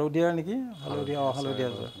হালধীয়াৰ নেকি হালধীয়া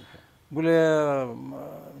বোলে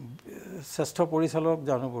শ্ৰেষ্ঠ পৰিচালক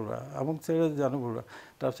জাহ্নু বৰুৱা আমুক জাহ্নু বৰুৱা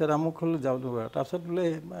তাৰপিছত আমুক হ'ল জাহ্নু বৰুৱা তাৰপিছত বোলে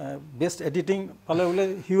বেষ্ট এডিটিং পালে বোলে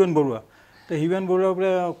হিউৱেন বৰুৱা তো হিউৱেন বৰুৱা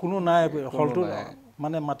বোলে কোনো নাই হলটো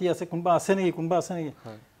মানে মাতি আছে কোনোবা আছে নেকি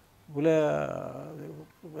বোলে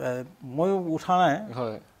ময়ো উঠা নাই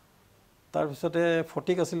তাৰপিছতে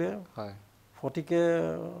ফটিক আছিলে ফটিকে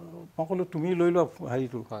মই ক'লোঁ তুমি লৈ লোৱা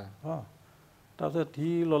হেৰিটো তাৰপিছত সি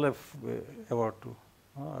ল'লে এৱাৰ্ডটো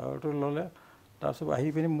ল'লে তাৰপিছত আহি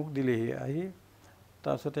পিনি মোক দিলেহি আহি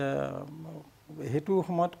তাৰপিছতে সেইটো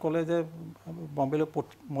সময়ত ক'লে যে বম্বেলৈ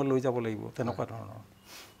মই লৈ যাব লাগিব তেনেকুৱা ধৰণৰ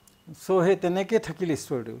চ' সেই তেনেকৈ থাকিল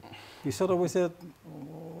ষ্টৰীটো পিছত অৱশ্যে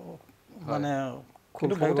মানে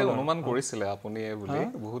বহুতে অনুমান কৰিছিলে আপুনি বুলি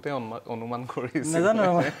বহুতে অনুমান কৰিছিল নাজানো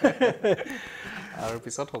আৰু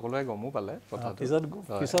পিছত সকলোৱে গমো পালে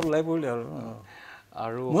পিছত ওলাই পৰিলে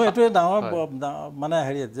আৰু মই এইটোৱে ডাঙৰ মানে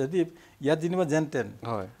হেৰি যদি ইয়াত যেনিবা যেন তেন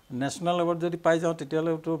নেশ্যনেল এৱাৰ্ড যদি পাই যাওঁ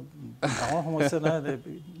তেতিয়াহ'লেতো ডাঙৰ সমস্যা নাই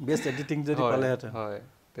বেষ্ট এডিটিং যদি পালেহেঁতেন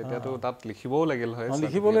তেতিয়াতো তাত লিখিবও লাগিল হয়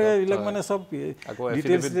লিখিবলৈ এইবিলাক মানে চব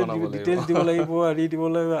ডিটেইলছ দিব লাগিব হেৰি দিব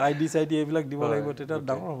লাগিব আইডি চাইডি এইবিলাক দিব লাগিব তেতিয়া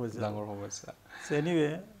ডাঙৰ সমস্যা এনিৱে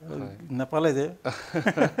নাপালে যে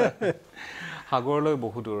সাগৰলৈ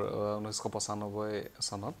বহু দূৰ 1995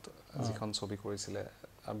 চনত যিখন ছবি কৰিছিলে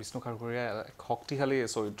বিষ্ণু খাৰঘৰীয়াই শক্তিশালী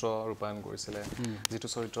চৰিত্ৰ ৰূপায়ণ কৰিছিলে যিটো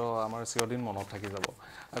চৰিত্ৰ আমাৰ চিৰদিন মনত থাকি যাব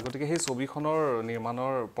গতিকে সেই ছবিখনৰ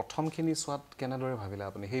নিৰ্মাণৰ প্ৰথমখিনি চোৱাত কেনেদৰে ভাবিলে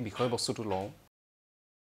আপুনি সেই বিষয়বস্তুটো লওঁ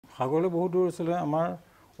সাগৰলৈ বহুত দূৰ আছিলে আমাৰ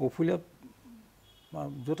ঔফুলীয়াত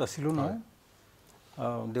য'ত আছিলোঁ নহয়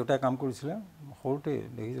দেউতাই কাম কৰিছিলে সৰুতে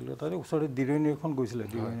দেখিছিলোঁ তাতে ওচৰতে দিৰৈ নৈখন গৈছিলে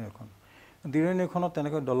দিৰৈ নৈখনত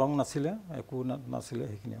তেনেকৈ দলং নাছিলে একো নাছিলে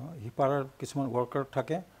সেইখিনি সিপাৰৰ কিছুমান ৱৰ্কাৰ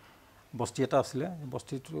থাকে বস্তি এটা আছিলে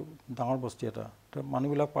বস্তিটো ডাঙৰ বস্তি এটা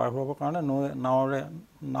মানুহবিলাক পাৰ হ'বৰ কাৰণে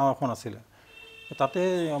নাও এখন আছিলে তাতে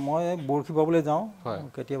মই বৰশী বাবলৈ যাওঁ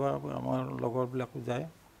কেতিয়াবা আমাৰ লগৰবিলাকো যায়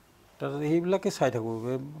তাতে সেইবিলাকে চাই থাকোঁ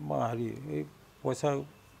হেৰি এই পইচা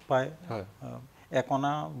পায় 1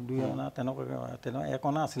 অনা 2 অনা তেনেকুৱা 1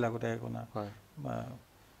 অনা আছিলে আগতে 1 অনা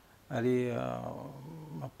হেৰি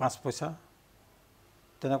 5 পইচা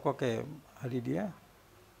তেনেকুৱাকৈ হেৰি দিয়ে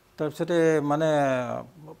তাৰপিছতে মানে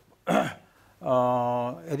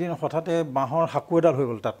এদিন হঠাতে বাঁহৰ সাঁকো এডাল হৈ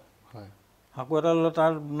গ'ল তাত সাঁকো এডাল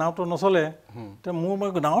তাৰ নাওটো নচলে মোৰ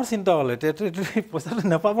ডাঙৰ চিন্তা হ'লে পইচাটো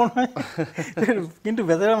নাপাব নহয় কিন্তু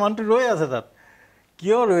বেচেৰা মানুহটো ৰৈ আছে তাত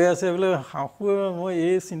কিয় ৰৈ আছে বোলে সাঁকো মই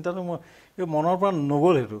এই চিন্তাটো মই মনৰ পৰা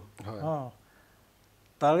নগ'ল সেইটো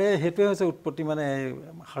তাৰে সেইটোৱে হৈছে উৎপত্তি মানে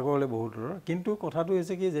সাগৰলৈ বহুত দূৰৰ কিন্তু কথাটো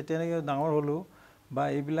হৈছে কি যেতিয়া নেকি ডাঙৰ হ'লো বা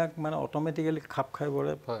এইবিলাক মানে অট'মেটিকেলি খাপ খাই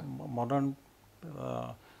পৰে মডাৰ্ণ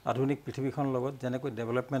আধুনিক পৃথিৱীখনৰ লগত যেনেকৈ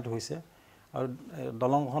ডেভেলপমেণ্ট হৈছে আৰু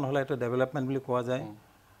দলংখন হ'লে এইটো ডেভেলপমেণ্ট বুলি কোৱা যায়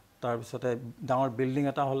তাৰপিছতে ডাঙৰ বিল্ডিং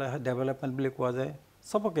এটা হ'লে ডেভেলপমেণ্ট বুলি কোৱা যায়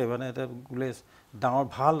সবকে মানে এটা গোটেই ডাঙৰ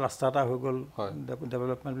ভাল ৰাস্তা এটা হৈ গ'ল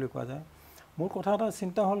ডেভেলপমেণ্ট বুলি কোৱা যায় মোৰ কথা এটা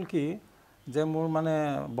চিন্তা হ'ল কি যে মোৰ মানে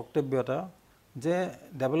বক্তব্য এটা যে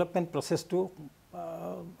ডেভেলপমেণ্ট প্ৰচেছটো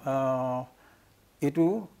এইটো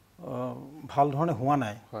ভাল ধৰণে হোৱা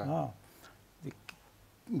নাই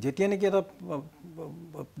যেতিয়া নেকি এটা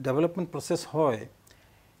ডেভেলপমেণ্ট প্ৰচেছ হয়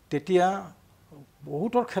তেতিয়া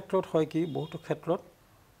বহুতৰ ক্ষেত্ৰত হয় কি বহুতৰ ক্ষেত্ৰত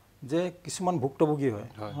যে কিছুমান ভুক্তভোগী হয়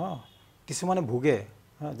কিছুমানে ভোগে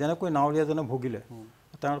যেনেকৈ নাৱৰীয়াজনে ভুগিলে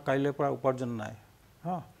তেওঁৰ কাইলৈৰ পৰা উপাৰ্জন নাই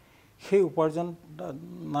সেই উপাৰ্জন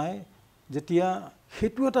নাই যেতিয়া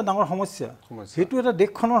সেইটো এটা ডাঙৰ সমস্যা সেইটো এটা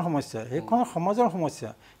দেশখনৰ সমস্যা সেইখনৰ সমাজৰ সমস্যা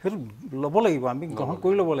সেইটো ল'ব লাগিব আমি গ্ৰহণ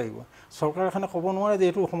কৰি ল'ব লাগিব চৰকাৰ এখনে ক'ব নোৱাৰে যে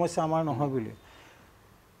এইটো সমস্যা আমাৰ নহয় বুলি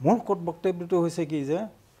মোৰ বক্তব্যটো হৈছে কি যে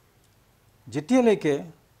যেতিয়ালৈকে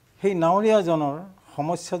সেই নাৱৰীয়াজনৰ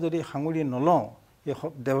সমস্যা যদি সাঙুৰি নলওঁ এই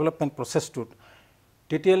ডেভেলপমেণ্ট প্ৰচেছটোত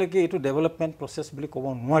তেতিয়ালৈকে এইটো ডেভেলপমেণ্ট প্ৰচেছ বুলি ক'ব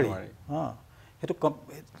নোৱাৰি সেইটো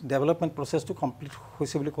ডেভেলপমেণ্ট প্ৰচেছটো কমপ্লিট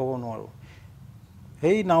হৈছে বুলি ক'ব নোৱাৰোঁ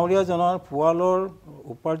সেই নাৱৰীয়াজনৰ পোৱালৰ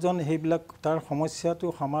উপাৰ্জন সেইবিলাক তাৰ সমস্যাটো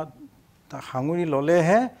সাঙুৰি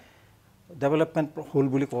ল'লেহে ডেভেলপমেণ্ট হ'ল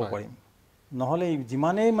বুলি ক'ব পাৰিম নহ'লে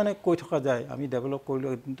যিমানেই মানে কৈ থকা যায় আমি ডেভেলপ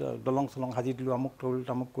কৰিলোঁ দলং চলং সাজি দিলোঁ আমুক কৰিলোঁ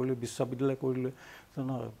তামুক কৰিলোঁ বিশ্ববিদ্যালয় কৰিলোঁ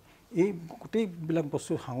এই গোটেইবিলাক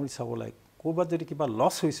বস্তু সাঙুৰি চাব লাগে ক'ৰবাত যদি কিবা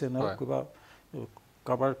লছ হৈছে নহয় কিবা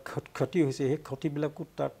কাৰোবাৰ ক্ষতি হৈছে সেই ক্ষতিবিলাকো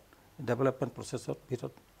তাত ডেভেলপমেণ্ট প্ৰচেছত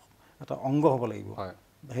ভিতৰত এটা অংগ হ'ব লাগিব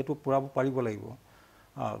সেইটো পূৰাব পাৰিব লাগিব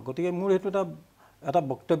গতিকে মোৰ সেইটো এটা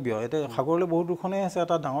বক্তব্য এতিয়া সাগৰলৈ বহুত দুখনেই আছে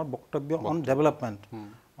এটা ডাঙৰ বক্তব্য অন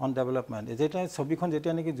ডেভেলপমেণ্ট যেতিয়া ছবিখন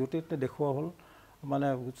যেতিয়া নেকি য'তে দেখুওৱা হ'ল মানে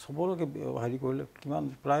চবলৈকে হেৰি কৰিলে কিমান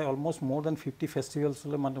প্ৰায় অলমষ্ট মোৰ দেন 50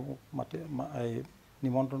 ফেষ্টিভেলছলৈ মানে মোক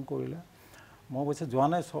নিমন্ত্ৰণ কৰিলে মই অৱশ্যে যোৱা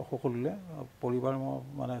নাই সকলোলৈ পৰিবাৰ মই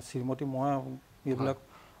মানে শ্ৰীমতী মই এইবিলাক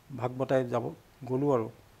ভাগ বটাই গ'লোঁ আৰু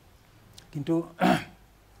কিন্তু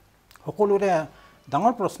সকলোৰে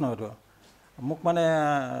ডাঙৰ প্ৰশ্ন এইটো মোক মানে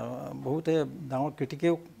বহুতে ডাঙৰ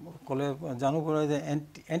ক্ৰিটিকেও ক'লে জাহ্নু বৰুৱাই যে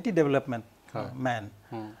এণ্টি ডেভেলপমেণ্ট মেন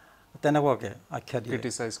তেনেকুৱাকৈ আখ্যা দিয়ে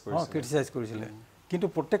ক্ৰিটিচাইজ কৰিছিলে কিন্তু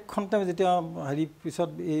প্ৰত্যেকখনতে যেতিয়া হেৰি পিছত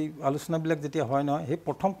এই আলোচনাবিলাক যেতিয়া হয় নহয় সেই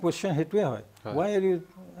প্ৰথম কুৱেশ্যন সেইটোৱে হয় Y R U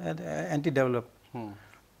anti develop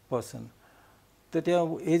person তেতিয়া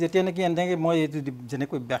এই যেতিয়া নেকি এনেকৈ মই এইটো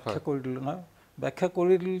যেনেকৈ ব্যাখ্যা কৰি দিলোঁ নহয় ব্যাখ্যা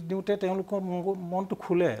কৰি দিওঁতে তেওঁলোকৰ মনটো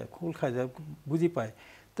খোল খাই যায় বুজি পায়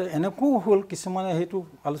তো এনেকুৱাও হ'ল কিছুমানে সেইটো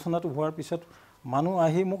আলোচনাটো হোৱাৰ পিছত মানুহ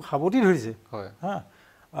আহি মোক সাৱটি ধৰিছে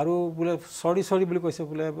আৰু বোলে চৰি বুলি কৈছে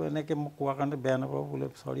বোলে এনেকৈ মোক কোৱাৰ কাৰণে বেয়া নাপাব বোলে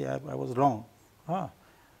চৰি আই ৱাজ ৰং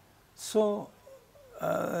চ'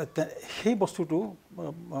 সেই বস্তুটো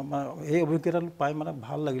এই অভিজ্ঞতাটো পাই মানে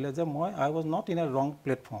ভাল লাগিলে যে মই আই ৱাজ নট ইন এ ৰং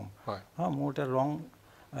প্লেটফৰ্ম মোৰ এটা ৰং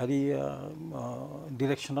হেৰি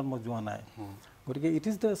ডিৰেকশ্যনত মই যোৱা নাই গতিকে it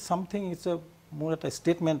is the something it's a মোৰ এটা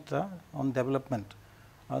ষ্টেটমেণ্ট এটা on development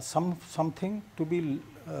something to be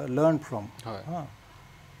learned from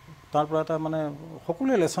তাৰ পৰা এটা মানে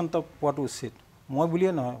সকলোৱে লেচন এটা পোৱাটো উচিত মই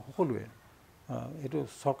বুলিয়ে নহয় সকলোৱে এইটো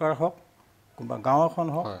চৰকাৰ হওক কোনোবা গাঁও এখন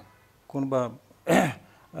হওক কোনোবা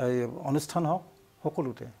এই অনুষ্ঠান হওক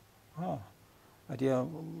সকলোতে এতিয়া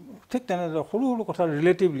ঠিক তেনেদৰে সৰু সৰু কথা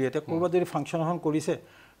ৰিলেটিভলি এতিয়া ক'ৰবাত যদি ফাংচন এখন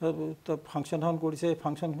কৰিছে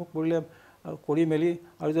ফাংচন কৰিলে কৰি মেলি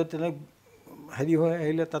আৰু যদি তেনে হেৰি হৈ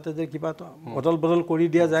আহিলে তাতে যে কিবা বদল কৰি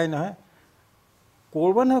দিয়া যায় নহয়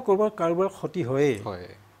ক'ৰবাত নহয় ক'ৰবাত কাৰোবাৰ ক্ষতি হয়েই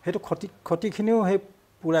সেইটো ক্ষতিখিনিও সেই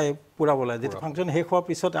পূৰাব লাগে যেতিয়া ফাংচন শেষ হোৱাৰ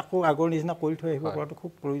পিছত আকৌ আগৰ নিচিনা কৰি থৈ আহিব পৰাটো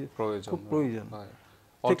খুব প্ৰয়োজন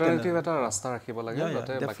অল্টাৰনেটিভ এটা ৰাস্তা ৰাখিব লাগে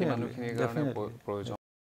যাতে বাকী মানুহখিনিৰ কাৰণে প্ৰয়োজন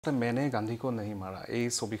মেনে গান্ধীকো নেহি মাৰা এই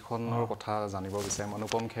ছবিখনৰ কথা জানিব বিচাৰিম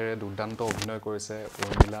অনুপম খেৰে দুৰ্দান্ত অভিনয় কৰিছে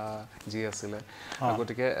উৰ্মিলা যি আছিলে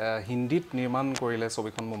গতিকে হিন্দীত নিৰ্মাণ কৰিলে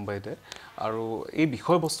ছবিখন মুম্বাইতে আৰু এই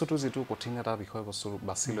বিষয়বস্তুটো যিটো কঠিন এটা বিষয়বস্তু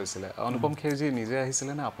বাছি লৈছিলে অনুপম খেৰজী নিজে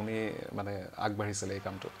আহিছিলে নে আপুনি মানে আগবাঢ়িছিলে এই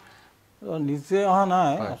কামটো নিজে অহা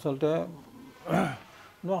নাই আচলতে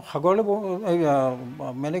সাগৰলৈ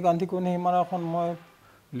মেনে গান্ধীকো নেহি মাৰাখন মই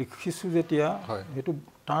লিখিছোঁ যেতিয়া সেইটো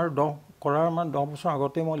তাৰ কৰাৰ মানে 10 বছৰ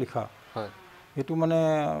আগতে মই লিখা এইটো মানে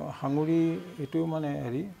সাঙুৰি এইটো মানে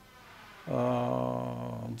হেৰি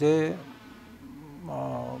যে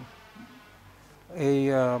এই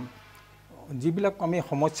যিবিলাক আমি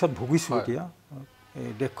সমস্যাত ভুগিছোঁ এতিয়া এই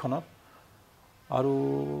দেশখনত আৰু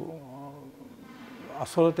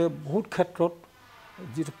আচলতে বহুত ক্ষেত্ৰত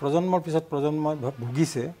যিটো প্ৰজন্মৰ পিছত প্ৰজন্মই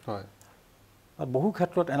ভুগিছে বহু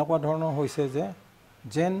ক্ষেত্ৰত এনেকুৱা ধৰণৰ হৈছে যে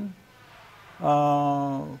যেন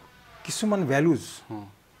কিছুমান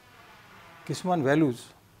ভ্যালুজ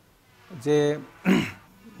যে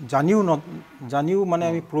জানিও মানে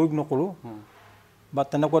আমি প্ৰয়োগ নকৰোঁ বা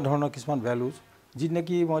তেনেকুৱা ধৰণৰ কিছুমান ভ্যালুজ যি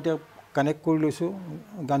নেকি মই এতিয়া কানেক্ট কৰি লৈছোঁ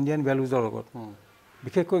গান্ধীয়ান ভ্যালুজৰ লগত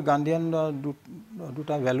বিশেষকৈ গান্ধীয়ান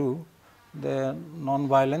দুটা ভ্যালু the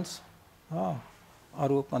non-violence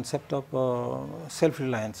আৰু concept of self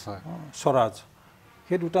Reliance Swaraj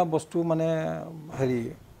সেই দুটা বস্তু মানে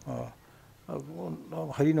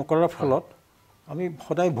হেৰি নকৰাৰ ফলত আমি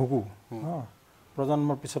সদায় ভুগো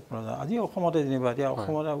প্ৰজন্মৰ পিছত প্ৰজন্ম আজি অসমতে যেনিবা এতিয়া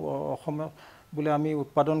অসম বোলে আমি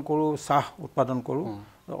উৎপাদন কৰোঁ চাহ উৎপাদন কৰোঁ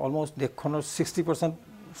অলমোষ্ট দেশখনৰ 60%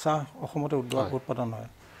 চাহ অসমতে উৎপাদন হয়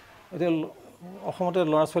এতিয়া অসমতে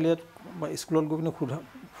ল'ৰা ছোৱালীয়ে স্কুলত গৈ পিনে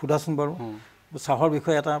সোধাচোন বাৰু চাহৰ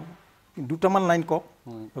বিষয়ে এটা দুটামান লাইন কওক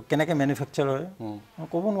কেনেকৈ মেনুফেকচাৰ হয়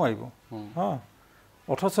ক'ব নোৱাৰিব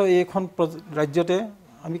অথচ এইখন ৰাজ্যতে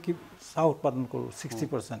আমি কি চাহ উৎপাদন কৰোঁ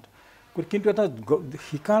 60% কিন্তু এটা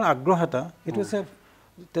শিকাৰ আগ্ৰহ এটা এইটো হৈছে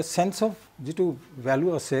চেন্স অফ যিটো ভ্যালু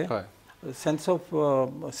আছে চেন্স অফ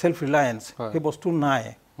সেলফ ৰিলায়েন্স সেই বস্তু নাই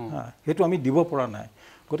সেইটো আমি দিব পৰা নাই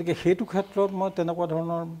গতিকে সেইটো ক্ষেত্ৰত মই তেনেকুৱা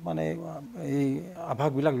ধৰণৰ মানে এই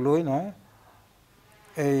আভাসবিলাক লৈ নহয়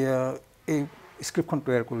এই স্ক্ৰিপ্টখন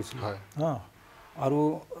তৈয়াৰ কৰিছিলোঁ আৰু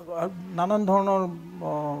নানান ধৰণৰ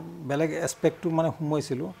বেলেগ এছপেক্টটো মানে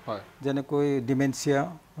সোমোৱাইছিলোঁ যেনেকৈ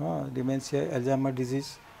ডিমেনচিয়া এলজাইমাৰ ডিজিজ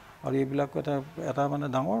আৰু এইবিলাক এটা মানে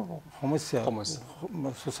ডাঙৰ সমস্যা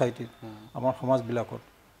ছ'চাইটিত আমাৰ সমাজবিলাকত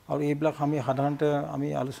আৰু এইবিলাক আমি সাধাৰণতে আমি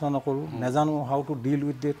আলোচনা নকৰোঁ নাজানো how to deal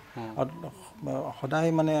with it আৰু সদায়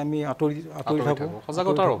মানে আমি আঁতৰি থাকোঁ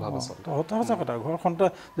সজাগতাৰ অভাৱ আছে সঁচা কথা ঘৰখনতে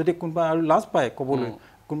যদি কোনোবা আৰু লাজ পায় ক'বলৈ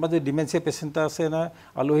কোনোবা যদি ডিমেনচিয়া পেচেণ্ট আছে না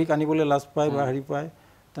আলহীক আনিবলৈ লাজ পায় বা হেৰি পায়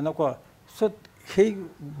তেনেকুৱা চ' সেই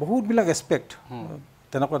বহুতবিলাক এছপেক্ট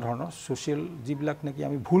তেনেকুৱা ধৰণৰ ছ'চিয়েল যিবিলাক নেকি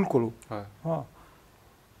আমি ভুল কৰোঁ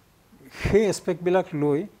সেই এছপেক্টবিলাক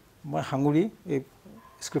লৈ মই সাঙুৰি এই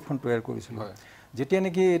স্ক্ৰিপ্টখন তৈয়াৰ কৰিছিলোঁ যেতিয়া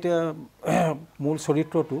নেকি এতিয়া মূল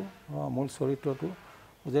চৰিত্ৰটো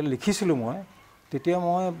যে লিখিছিলোঁ মই তেতিয়া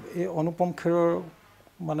মই এই অনুপম খেৰৰ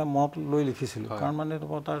মানে মত লৈ লিখিছিলোঁ কাৰণ মানে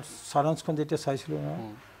তাৰ সাৰাংশখন যেতিয়া চাইছিলোঁ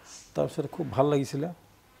তাৰপিছত খুব ভাল লাগিছিলে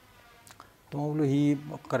তো মই বোলো সি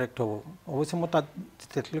কাৰেক্ট হ'ব অৱশ্যে মই তাত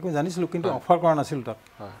তেতিয়ালৈকে জানিছিলোঁ কিন্তু অফাৰ কৰা নাছিলোঁ তাক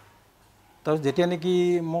তাৰপিছত যেতিয়া নেকি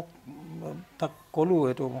মোক তাক ক'লোঁ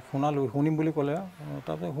এইটো শুনিম বুলি ক'লে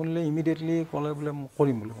তাৰপিছত শুনিলে ইমিডিয়েটলি ক'লে বোলে মই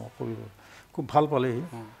কৰিম বুলি মই কৰিব খুব ভাল পালে সি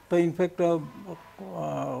তো ইনফেক্ট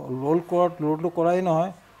ৰোলটো কৰাই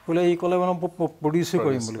নহয় বোলে সি ক'লে মানে প্ৰডিউচো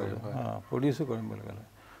কৰিম বুলি ক'লে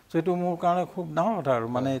চ' এইটো মোৰ কাৰণে খুব ডাঙৰ কথা আৰু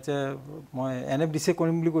মানে এতিয়া মই NFDC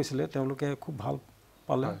কৰিম বুলি কৈছিলে তেওঁলোকে খুব ভাল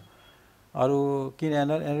পালে আৰু কি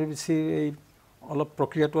NFDC এই অলপ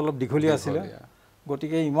প্ৰক্ৰিয়াটো অলপ দীঘলীয়া আছিলে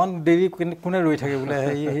গতিকে ইমান দেৰি কোনে ৰৈ থাকে বোলে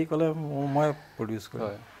সি ক'লে মই প্ৰডিউচ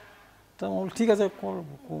কৰিম তো মই ঠিক আছে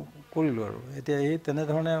কৰিলোঁ আৰু এতিয়া এই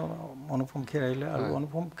তেনেধৰণে অনুপম খেৰ আহিলে আৰু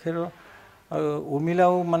অনুপম খেৰৰ আৰু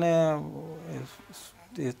উৰ্মিলাও মানে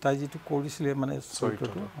তাই যিটো কৰিছিলে মানে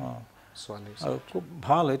চৰিত্ৰটো আৰু খুব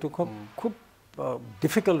ভাল এইটো খুব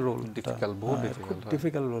ডিফিকাল্ট ৰোল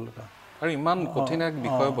ডিফিকাল্ট ৰোল এটা আৰু ইমান কঠিন এক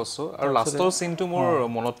বিষয়বস্তু আৰু লাষ্টৰ চিনটো মোৰ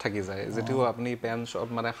মনত থাকি যায় যিটো আপুনি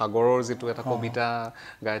মানে সাগৰৰ যিটো এটা কবিতা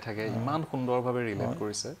গাই থাকে ইমান সুন্দৰভাৱে ৰিলেট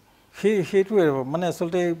কৰিছে সেইটোৱে মানে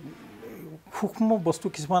আচলতে সূক্ষ্ম বস্তু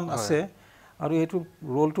কিছুমান আছে আৰু এইটো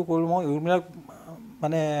ৰোলটো কৰি মই উৰ্মিলাক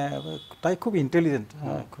মানে তাই খুব ইণ্টেলিজেণ্ট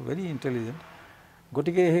ভেৰি ইণ্টেলিজেণ্ট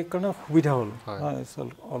গতিকে সেইকাৰণে সুবিধা হ'ল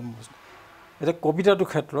অলমষ্ট এতিয়া কবিতাটোৰ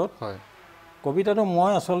ক্ষেত্ৰত কবিতাটো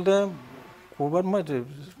মই আচলতে ক'ৰবাত মই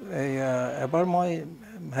এবাৰ মই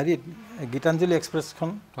হেৰিত গীতাঞ্জলি এক্সপ্ৰেছখন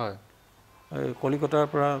কলিকতাৰ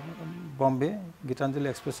পৰা বম্বে গীতাঞ্জলি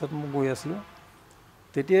এক্সপ্ৰেছত মই গৈ আছিলোঁ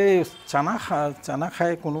তেতিয়া চানা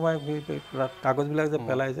খাই কোনোবাই কাগজবিলাক যে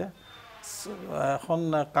পেলাই যে এখন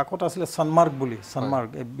কাকত আছিলে চনমাৰ্গ বুলি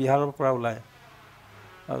এই বিহাৰৰ পৰা ওলায়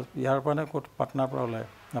আৰু বিহাৰৰ পৰা নে ক'ত পাটনাৰ পৰা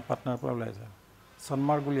ওলাই যায়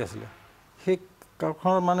চনমাৰ্গ বুলি আছিলে সেই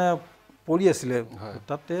কাকতখনৰ মানে পৰি আছিলে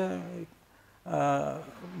তাতে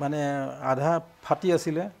মানে আধা ফাটি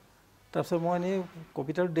আছিলে তাৰপিছত মই এনেই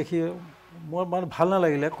কবিতাটো দেখি মোৰ মানে ভাল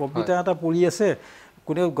নালাগিলে কবিতা এটা পৰি আছে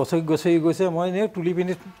কোনে গছকি গৈছে মই এনেই তুলি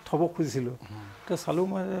পিনি থ'ব খুজিছিলোঁ তো চালোঁ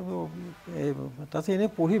মই তাৰপিছত এনেই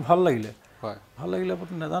পঢ়ি ভাল লাগিলে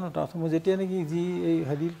নাজানো তাৰপিছত মই যেতিয়া নেকি যি এই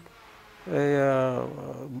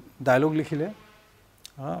ডায়লগ লিখিলে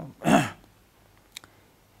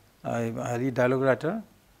ডায়লগ ৰাইটাৰ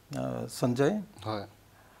সঞ্জয়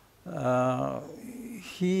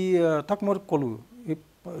সি তাক মই ক'লোঁ এই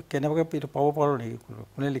কেনেবাকৈ এইটো পাব পাৰোঁ নেকি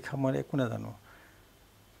কোনে লিখা মই একো নাজানো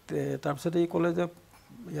তাৰপিছত এই ক'লে যে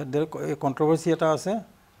ইয়াত এই কণ্ট্ৰভাৰ্চি এটা আছে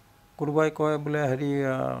কোনোবাই কয় বোলে হেৰি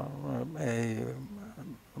এই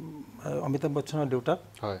অমিতাভ বচ্চনৰ দেউতাক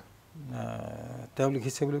হয় তেওঁ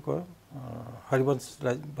লিখিছে বুলি কয় হৰিবংশ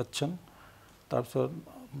বচ্চন তাৰপিছত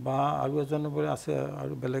বা আৰু এজন বোলে আছে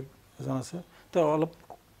আৰু বেলেগ এজন আছে তেওঁ অলপ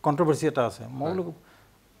কণ্ট্ৰভাৰ্চি এটা আছে মই বোলো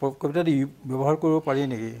কবিতাটো ব্যৱহাৰ কৰিব পাৰি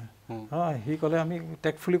নেকি সি ক'লে আমি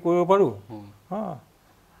টেক্টফুলি কৰিব পাৰোঁ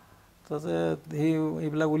তাৰপিছত সি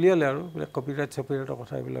এইবিলাক উলিয়ালে আৰু কপিৰাইট চপিৰাইটৰ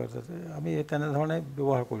কথা এইবিলাক আমি তেনেধৰণে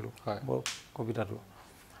ব্যৱহাৰ কৰিলোঁ কবিতাটো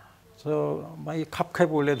চ' মই খাপ খাই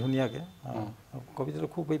পৰিলে ধুনীয়াকৈ কবিতাটো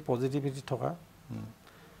খুব এই পজিটিভিটি থকা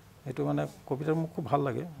এইটো মানে কবিতাটো মোক খুব ভাল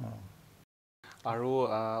লাগে আৰু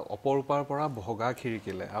অপৰূপাৰ পৰা ভগা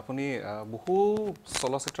খিৰিকিলে আপুনি বহু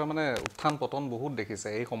চলচ্চিত্ৰ মানে উত্থান পতন বহুত দেখিছে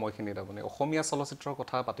এই সময়খিনিত আপুনি অসমীয়া চলচ্চিত্ৰৰ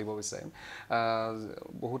কথা পাতিব বিচাৰিম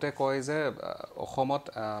বহুতে কয় যে অসমত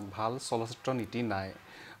ভাল চলচ্চিত্ৰ নীতি নাই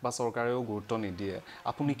বা চৰকাৰেও গুৰুত্ব নিদিয়ে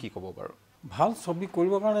আপুনি কি ক'ব বাৰু ভাল ছবি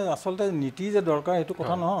কৰিবৰ কাৰণে আচলতে নীতি যে দৰকাৰ সেইটো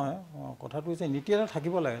কথা নহয় কথাটো হৈছে নীতি এটা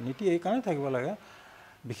থাকিব লাগে নীতি এইকাৰণে থাকিব লাগে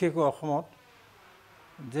বিশেষকৈ অসমত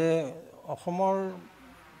যে অসমৰ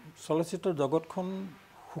চলচ্চিত্ৰ জগতখন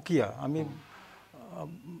সুকীয়া আমি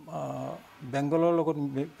বেংগলৰ লগত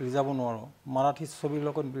মিলাব নোৱাৰোঁ মাৰাঠী ছবিৰ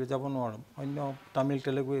লগত মিলাব নোৱাৰোঁ অন্য তামিল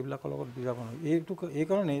তেলেগু এইবিলাকৰ লগত মিলাব নোৱাৰোঁ এইটো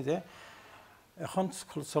এইকাৰণেই যে এখন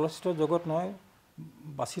চলচ্চিত্ৰ জগত নহয়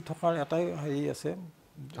বাচি থকাৰ এটাই হেৰি আছে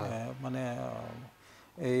মানে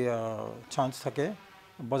এই চান্স থাকে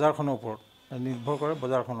বজাৰখনৰ ওপৰত নিৰ্ভৰ কৰে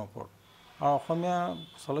বজাৰখনৰ ওপৰত আৰু অসমীয়া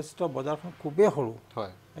চলচ্চিত্ৰ বজাৰখন খুবেই সৰু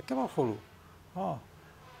একেবাৰে সৰু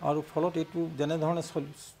আৰু ফলত এইটো যেনেধৰণে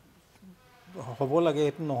হ'ব লাগে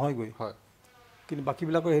এইটো নহয়গৈ কিন্তু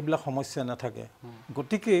বাকীবিলাকৰ সেইবিলাক সমস্যা নাথাকে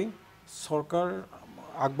গতিকে চৰকাৰ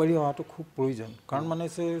আগবাঢ়ি অহাটো খুব প্ৰয়োজন কাৰণ মানে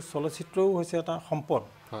হৈছে চলচ্চিত্ৰও হৈছে এটা সম্পদ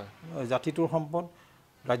জাতিটোৰ সম্পদ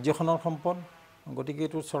ৰাজ্যখনৰ সম্পদ গতিকে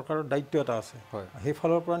এইটো চৰকাৰৰ দায়িত্ব এটা আছে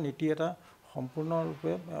সেইফালৰ পৰা নীতি এটা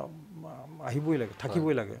সম্পূৰ্ণৰূপে আহিবই লাগে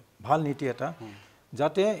থাকিবই লাগে ভাল নীতি এটা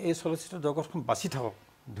যাতে এই চলচ্চিত্ৰ জগতখন বাচি থাকক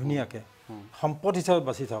ধুনীয়াকৈ সম্পদ হিচাপে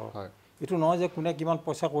বাচি থাকক এইটো নহয় যে কোনে কিমান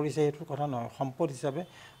পইচা কৰিছে সেইটো কথা নহয় সম্পদ হিচাপে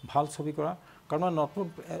ভাল ছবি কৰা কাৰণ নতুন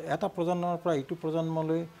এটা প্ৰজন্মৰ পৰা ইটো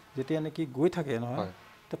প্ৰজন্মলৈ যেতিয়া নেকি গৈ থাকে নহয়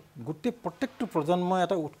গোটেই প্ৰত্যেকটো প্ৰজন্মই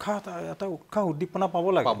এটা উৎসাহ উদ্দীপনা পাব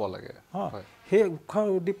লাগে সেই উৎসাহ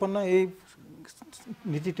উদ্দীপনা এই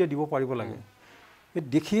নীতিটোৱে দিব পাৰিব লাগে এই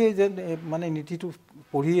দেখিয়ে যে মানে নীতিটো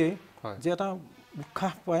পঢ়িয়েই যে এটা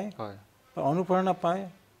উৎসাহ পায় অনুপ্ৰেৰণা পায়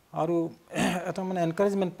আৰু এটা মানে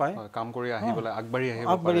এনকাৰেজমেণ্ট পায় কাম কৰি আহিবলৈ আগবাঢ়ি আহিব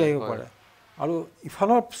পাৰে আৰু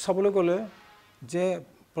ইফালৰ চাবলৈ গ'লে যে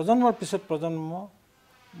প্ৰজন্মৰ পিছত প্ৰজন্ম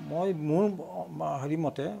মই মোৰ হেৰি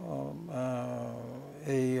মতে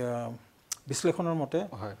এই বিশ্লেষণৰ মতে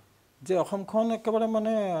যে অসমখন একেবাৰে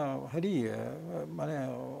মানে হেৰি মানে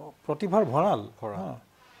প্ৰতিভাৰ ভঁৰাল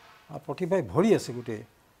প্ৰতিভাই ভৰি আছে গোটেই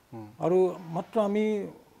আৰু মাত্ৰ আমি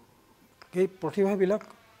এই প্ৰতিভাবিলাক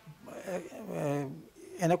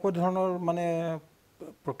এনেকুৱা ধৰণৰ মানে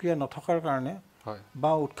প্ৰক্ৰিয়া নথকাৰ কাৰণে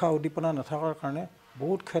বা উৎসাহ উদ্দীপনা নথকাৰ কাৰণে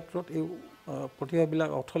বহুত ক্ষেত্ৰত এই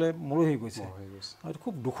প্ৰতিভাবিলাক অথলে মৰহি গৈছে এইটো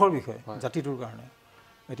খুব দুখৰ বিষয় জাতিটোৰ কাৰণে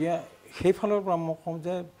এতিয়া সেইফালৰ পৰা মই কওঁ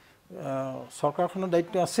যে চৰকাৰখনৰ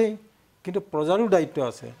দায়িত্ব আছেই কিন্তু প্ৰজাৰো দায়িত্ব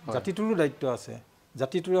আছে জাতিটোৰো দায়িত্ব আছে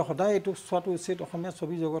জাতিটোৰে সদায় এইটো চোৱাটো উচিত অসমীয়া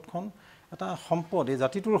ছবি জগতখন এটা সম্পদ এই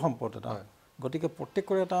জাতিটোৰ সম্পদ এটা গতিকে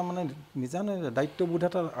প্ৰত্যেকৰে এটা মানে নিজা দায়িত্ববোধ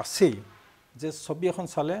এটা আছেই যে ছবি এখন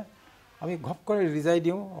চালে আমি ঘপ কৰি ৰিজাই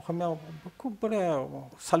দিওঁ অসমীয়া খুব মানে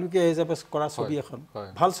চালুকীয়া হিচাপে কৰা ছবি এখন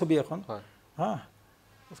ভাল ছবি এখন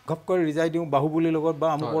ঘপ কৰি ৰিজাই দিওঁ বাহুবলীৰ লগত বা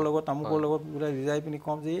আমুকৰ লগত তামুকৰ লগত ৰিজাই পিনি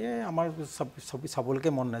কওঁ যে এই আমাৰ ছবি চাবলৈকে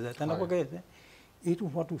মন নাযায় তেনেকুৱাকৈ এইটো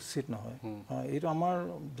হোৱাটো উচিত নহয় এইটো আমাৰ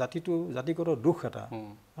জাতিগত দুখ এটা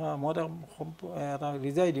মই এটা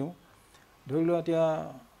ৰিজাই দিওঁ ধৰি লোৱা এতিয়া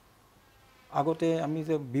আগতে আমি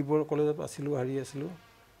যে বি বৰুৱা কলেজত আছিলোঁ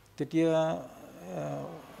তেতিয়া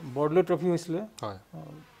বৰদলৈ ট্ৰফি হৈছিলে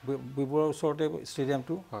বি বৰুৱাৰ ওচৰতে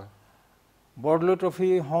ষ্টেডিয়ামটো বৰদলৈ ট্ৰফি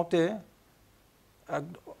হওঁতে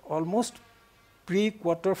অলমষ্ট প্ৰি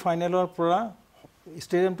কোৱাৰ্টাৰ ফাইনেলৰ পৰা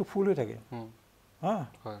ষ্টেডিয়ামটো ফুল হৈ থাকে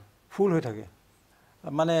ফুল হৈ থাকে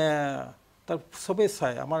মানে তাৰ চবেই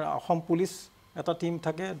চায় আমাৰ অসম পুলিচ এটা টিম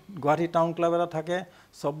থাকে গুৱাহাটী টাউন ক্লাব এটা থাকে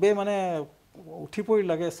চবেই মানে উঠি পৰি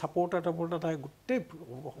লাগে ছাপৰ্টাৰ থাকে গোটেই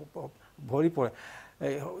ভৰি পৰে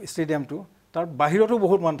ষ্টেডিয়ামটো তাৰ বাহিৰতো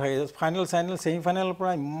বহুত মানুহ থাকে ফাইনেল ছেমি ফাইনেলৰ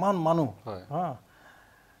পৰা ইমান মানুহ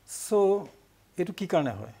চ' এইটো কি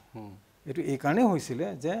কাৰণে হয় এইটো এই কাৰণেই হৈছিলে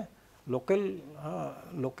যে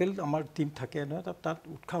লোকেল আমাৰ টিম থাকে নহয় তাত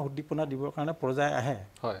উৎসাহ উদ্দীপনা দিবৰ কাৰণে প্ৰজাই আহে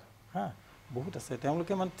বহুত আছে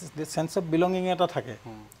তেওঁলোকে মানে সেন্স অফ বিলঙিং এটা থাকে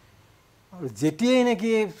আৰু যেতিয়াই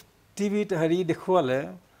নেকি টিভিত হেৰি দেখুৱালে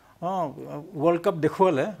ৱৰ্ল্ড কাপ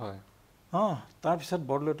দেখুৱালে তাৰপিছত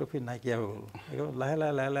বৰদলৈ ট্ৰফি নাইকিয়া হৈ গ'ল লাহে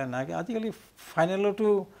লাহে লাহে লাহে নাইকিয়া আজিকালি ফাইনেলতো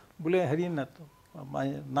বোলে হেৰি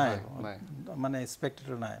নাই মানে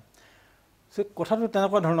স্পেক্টেটৰ নাই কথাটো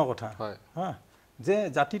তেনেকুৱা ধৰণৰ কথা যে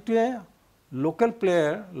জাতিটোৱে লোকেল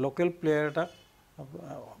প্লেয়াৰ এটাক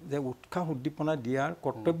যে উৎসাহ উদ্দীপনা দিয়াৰ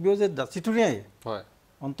কৰ্তব্য যে জাতিটোৰে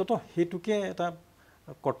অন্ততঃ সেইটোকে এটা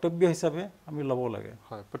কৰ্তব্য হিচাপে আমি ল'ব লাগে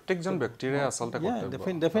প্ৰত্যেকজন ব্যক্তিৰে আচলতে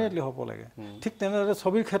ডেফিনেটলি হ'ব লাগে ঠিক তেনেদৰে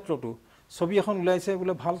ছবিৰ ক্ষেত্ৰতো ছবি এখন ওলাইছে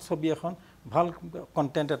বোলে ভাল ছবি এখন ভাল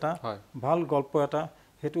কণ্টেণ্ট এটা ভাল গল্প এটা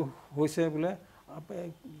সেইটো হৈছে বোলে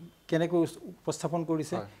কেনেকৈ উপস্থাপন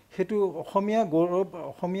কৰিছে সেইটো অসমীয়া গৌৰৱ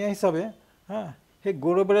অসমীয়া হিচাপে সেই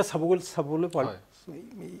গৌৰৱেৰে চাবলৈ পাৰি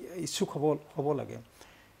ইচ্ছুক হ'ব লাগে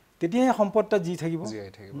তেতিয়াহে সম্পদটা জীয়াই থাকিব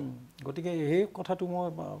গতিকে সেই কথাটো মই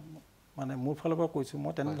মানে মোৰ ফালৰ পৰা কৈছোঁ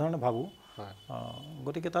মই তেনেধৰণে ভাবোঁ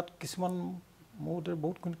গতিকে তাত কিছুমান মোৰ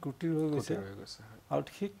বহুতখিনি ত্ৰুটি হৈ গৈছে আৰু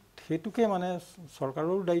ঠিক সেইটোকে মানে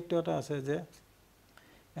চৰকাৰৰ দায়িত্ব এটা আছে যে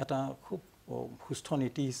এটা খুব সুস্থ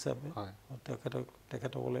নীতি হিচাপে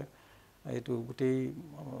তেখেতসকলে এইটো গোটেই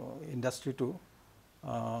ইণ্ডাষ্ট্ৰিটো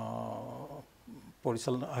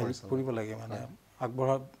পৰিচালনা কৰিব লাগে মানে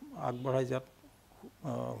আগবঢ়াই যোৱাত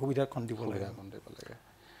সুবিধাখন দিব লাগে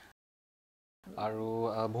আৰু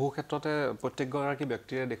বহু ক্ষেত্ৰতে প্ৰত্যেকগৰাকী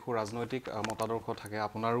ব্যক্তিৰে দেখোঁ ৰাজনৈতিক মতাদৰ্শ থাকে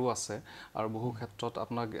আপোনাৰো আছে আৰু বহু ক্ষেত্ৰত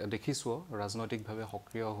আপোনাক দেখিছোঁ ৰাজনৈতিকভাৱে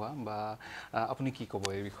সক্ৰিয় হোৱা বা আপুনি কি ক'ব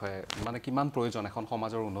এই বিষয়ে মানে কিমান প্ৰয়োজন এখন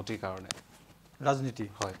সমাজৰ উন্নতিৰ কাৰণে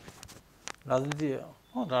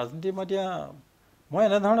ৰাজনীতি মই এতিয়া মই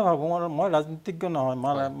এনেধৰণে ভাবোঁ মই ৰাজনীতিজ্ঞ নহয়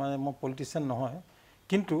মানে মই পলিটিচিয়ান নহয়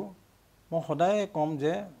কিন্তু মই সদায় ক'ম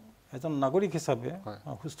যে এজন নাগৰিক হিচাপে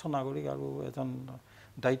সুস্থ নাগৰিক আৰু এজন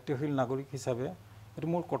দায়িত্বশীল নাগৰিক হিচাপে এইটো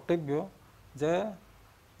মোৰ কৰ্তব্য যে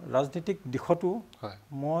ৰাজনীতিক দিশতো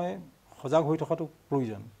মই সজাগ হৈ থকাটো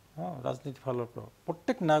প্ৰয়োজন ৰাজনীতিৰ ফালৰ পৰা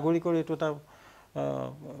প্ৰত্যেক নাগৰিকৰ এইটো এটা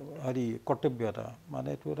হেৰি কৰ্তব্য এটা মানে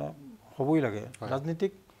এইটো এটা হ'বই লাগে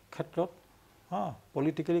ৰাজনীতিক ক্ষেত্ৰত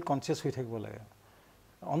পলিটিকেলি কনচিয়াছ হৈ থাকিব লাগে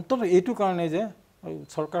অন্ততঃ এইটো কাৰণে যে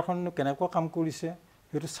চৰকাৰখনে কেনেকুৱা কাম কৰিছে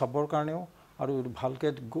সেইটো চাবৰ কাৰণেও আৰু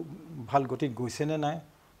ভাল গতিত গৈছেনে নাই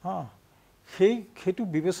সেইটো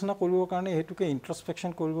বিবেচনা কৰিবৰ কাৰণে সেইটোকে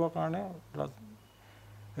ইণ্ট্ৰস্পেকশ্যন কৰিবৰ কাৰণে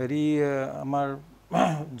হেৰি আমাৰ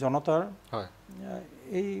জনতাৰ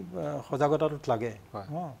এই সজাগতাটোত লাগে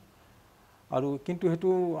আৰু কিন্তু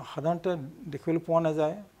সেইটো সাধাৰণতে দেখিবলৈ পোৱা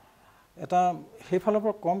নাযায় এটা সেইফালৰ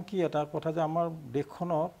পৰা কম কি এটা কথা যে আমাৰ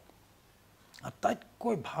দেশখনত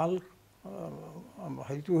আটাইতকৈ ভাল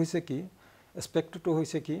হেৰিটো হৈছে কি এছপেক্টটো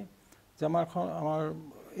হৈছে কি যে আমাৰ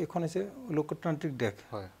এইখন হৈছে লোকতান্ত্ৰিক দেশ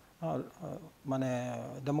মানে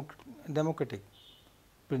ডেম'ক্ৰেটিক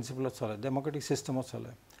প্ৰিন্সিপলত চলে ডেম'ক্ৰেটিক ছিষ্টেমত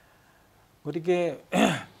চলে গতিকে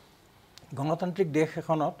গণতান্ত্ৰিক দেশ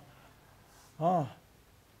এখনত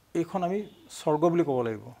এইখন আমি স্বৰ্গ বুলি ক'ব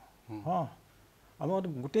লাগিব আমি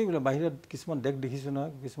গোটেইবিলাক বাহিৰত কিছুমান দেশ দেখিছোঁ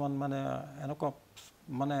নহয় কিছুমান মানে এনেকুৱা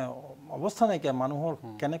মানে অৱস্থা নাইকিয়া মানুহৰ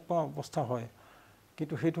কেনেকুৱা অৱস্থা হয়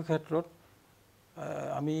কিন্তু সেইটো ক্ষেত্ৰত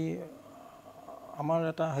আমি আমাৰ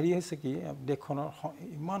এটা হেৰি হৈছে কি দেশখনৰ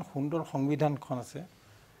ইমান সুন্দৰ সংবিধানখন আছে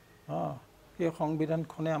সেই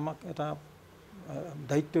সংবিধানখনে আমাক এটা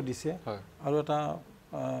দায়িত্ব দিছে আৰু এটা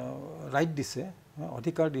ৰাইট দিছে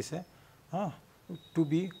অধিকাৰ দিছে two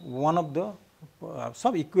B one of the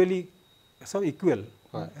সব ইকুৱেল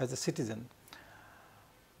এজ এ চিটিজেন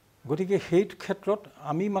গতিকে সেই ক্ষেত্ৰত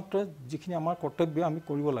আমি মাত্ৰ যিখিনি আমাৰ কৰ্তব্য আমি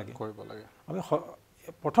কৰিব লাগে আমি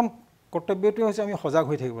প্ৰথম কৰ্তব্যটোৱে হৈছে আমি সজাগ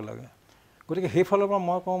হৈ থাকিব লাগে গতিকে সেইফালৰ পৰা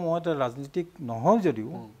মই কওঁ মই এটা ৰাজনীতিক নহয়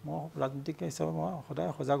যদিও মই ৰাজনীতিক হিচাপে মই সদায়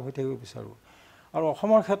সজাগ হৈ থাকিব বিচাৰোঁ আৰু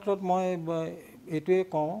অসমৰ ক্ষেত্ৰত মই এইটোৱে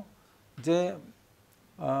কওঁ যে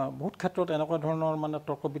বহুত ক্ষেত্ৰত এনেকুৱা ধৰণৰ মানে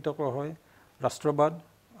তৰ্ক বিতৰ্ক হয় ৰাষ্ট্ৰবাদ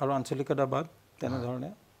আৰু আঞ্চলিকতাবাদ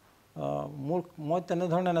তেনেধৰণে মই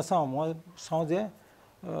তেনেধৰণে নাচাওঁ মই চাওঁ যে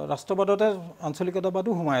ৰাষ্ট্ৰবাদতে আঞ্চলিকতাবাদো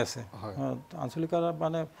সোমাই আছে আঞ্চলিকতা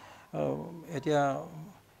মানে এতিয়া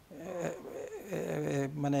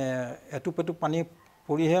মানে এটুপ পানী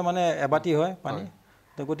পৰিহে মানে এবাটি হয় পানী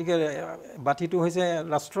গতিকে বাতিটো হৈছে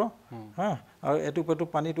ৰাষ্ট্ৰ আৰু এটুপ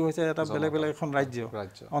পানীটো হৈছে এটা বেলেগ এখন ৰাজ্য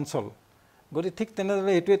অঞ্চল গতিকে ঠিক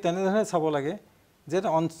তেনেদৰে এইটোৱে তেনেধৰণে চাব লাগে যে এটা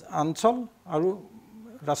অঞ্চল আৰু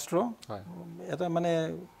ৰাষ্ট্ৰ এটা মানে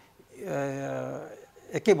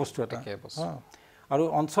একে বস্তু এটা আৰু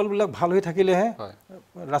অঞ্চলবিলাক ভাল হৈ থাকিলেহে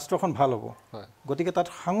ৰাষ্ট্ৰখন ভাল হ'ব গতিকে তাত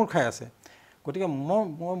সাঙুৰ খাই আছে গতিকে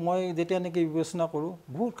মই যেতিয়া নেকি বিবেচনা কৰোঁ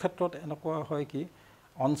বহুত ক্ষেত্ৰত এনেকুৱা হয় কি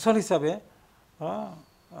অঞ্চল হিচাপে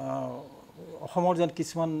অসমৰ যেন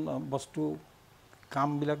কিছুমান বস্তু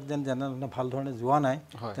কামবিলাক যেনে ভাল ধৰণে যোৱা নাই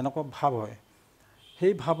তেনেকুৱা ভাৱ হয়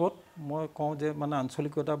সেই ভাৱত মই কওঁ যে মানে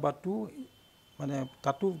আঞ্চলিকতাবাদটো মানে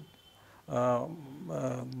তাতো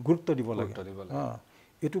গুৰুত্ব দিব লাগে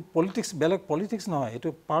এইটো পলিটিক্স বেলেগ পলিটিক্স নহয় এইটো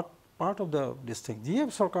part of the this thing যিয়ে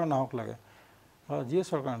চৰকাৰ নাহক লাগে যিয়ে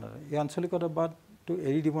চৰকাৰ নাহে এই আঞ্চলিকতাবাদটো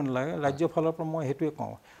এৰি দিব নালাগে ৰাজ্যৰ ফালৰ পৰা মই সেইটোৱে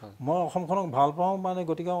কওঁ মই অসমখনক ভাল পাওঁ মানে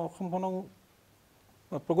গতিকে অসমখনক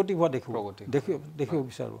প্ৰগতি হোৱা দেখিব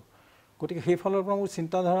বিচাৰোঁ গতিকে সেইফালৰ পৰা মোৰ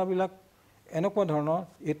চিন্তাধাৰাবিলাক এনেকুৱা ধৰণৰ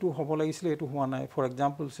এইটো হ'ব লাগিছিলে এইটো হোৱা নাই ফৰ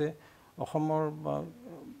এক্সাম্পলছে অসমৰ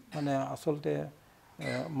মানে আচলতে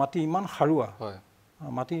মাটি ইমান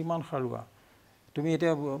সাৰুৱা তুমি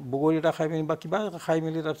এতিয়া বগৰী এটা খাই পিনি বা কিবা এটা খাই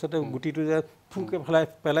মেলি তাৰপিছতে গুটিটো যে ফুলকৈ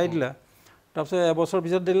পেলাই দিলা তাৰপিছত এবছৰ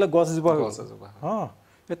পিছত দিলে গছ এজোপা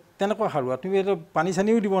তেনেকুৱা সাৰুৱা তুমি এইটো পানী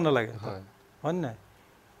চানীও দিব নালাগে হয় নাই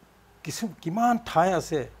কিমান ঠাই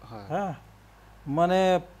আছে মানে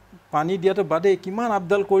পানী দিয়াটো বাদেই কিমান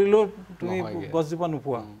আপডাল কৰিলেও তুমি গছজোপা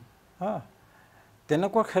নোপোৱা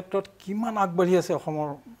তেনেকুৱা ক্ষেত্ৰত কিমান আগবাঢ়ি আছে অসমৰ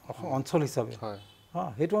অঞ্চল হিচাপে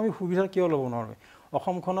সেইটো আমি সুবিধা কিয় ল'ব নোৱাৰোঁ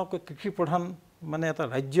অসমখনক কৃষি প্ৰধান মানে এটা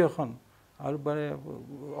ৰাজ্য এখন আৰু মানে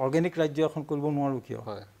অৰ্গেনিক ৰাজ্য এখন কৰিব নোৱাৰোঁ কিয়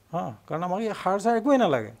কাৰণ আমাক এই সাৰ চাৰ একোৱেই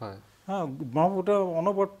নালাগে ব্ৰহ্মপুত্ৰ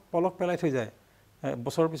অনবৰত পলস পেলাই থৈ যায়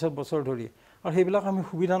বছৰৰ পিছত বছৰ ধৰি আৰু সেইবিলাক আমি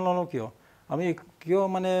সুবিধা নলওঁ কিয় আমি কিয়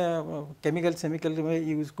মানে কেমিকেল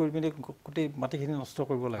ইউজ কৰি পিনি গোটেই মাটিখিনি নষ্ট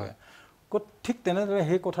কৰিব লাগে ঠিক তেনেদৰে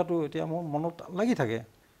সেই কথাটো এতিয়া মোৰ মনত লাগি থাকে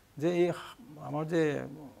যে এই আমাৰ যে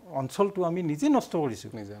অঞ্চলটো আমি নিজে নষ্ট কৰিছোঁ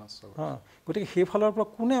গতিকে সেইফালৰ পৰা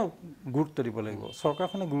কোনে গুৰুত্ব দিব লাগিব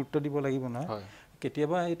চৰকাৰখনে গুৰুত্ব দিব লাগিব নহয়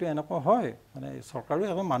কেতিয়াবা এইটো এনেকুৱা হয় মানে চৰকাৰো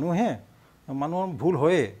এখন মানুহৰ ভুল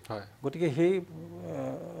হয়ে গতিকে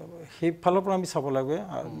সেইফালৰ পৰা আমি চাব লাগে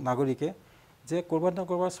নাগৰিকে যে ক'ৰবাত না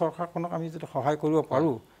ক'ৰবাত চৰকাৰখনক আমি যদি সহায় কৰিব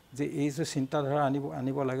পাৰোঁ যে এই যে চিন্তাধাৰা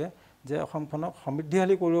আনিব লাগে যে অসমখনক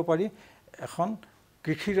সমৃদ্ধিশালী কৰিব পাৰি এখন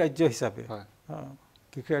কৃষি ৰাজ্য হিচাপে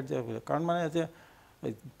কাৰণ মানে যে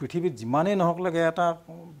পৃথিৱীত যিমানেই নহওক লাগে এটা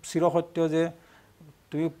চিৰসত্য যে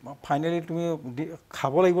তুমি ফাইনেলি তুমি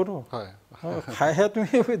খাব লাগিবতো খাইহে তুমি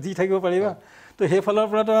দি থাকিব পাৰিবা তো সেইফালৰ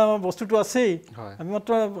পৰাতো বস্তুটো আছেই আমি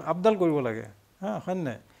মাত্ৰ আপডাল কৰিব লাগে হয়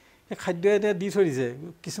নাই সেই খাদ্য এতিয়া দি থৈ দিছে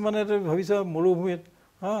কিছুমানে ভাবিছে মৰুভূমিত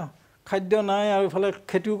খাদ্য নাই আৰু ইফালে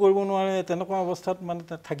খেতিও কৰিব নোৱাৰে তেনেকুৱা অৱস্থাত মানে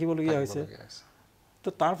থাকিবলগীয়া হৈছে তো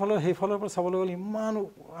তাৰ ফালৰ সেইফালৰ পৰা চাবলৈ গ'লে ইমান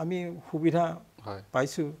আমি সুবিধা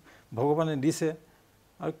পাইছোঁ ভগৱানে দিছে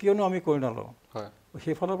আৰু কিয়নো আমি কৰি নলওঁ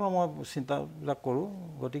সেইফালৰ পৰা মই চিন্তাবিলাক কৰোঁ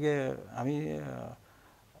গতিকে আমি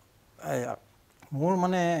মোৰ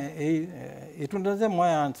মানে এইটো নহয় যে মই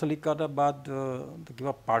আঞ্চলিকতাবাদ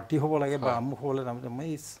কিবা পাৰ্টি হ'ব লাগে বা আমুক হ'ব লাগে মই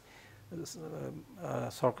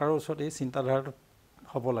চৰকাৰৰ ওচৰত এই চিন্তাধাৰাটো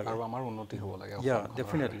হ'ব লাগে আৰু আমাৰ উন্নতি হ'ব লাগে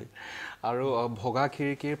ডেফিনেটলি আৰু ভগা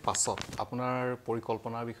খিৰিকীৰ পাছত আপোনাৰ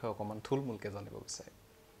পৰিকল্পনাৰ বিষয়ে অকণমান থুলমূলকৈ জানিব বিচাৰিম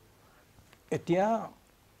এতিয়া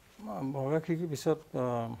ভগা খিৰিকীৰ পিছত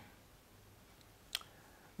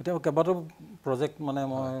এতিয়া কেইবাটাও প্ৰজেক্ট মানে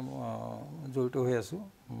মই জড়িত হৈ আছোঁ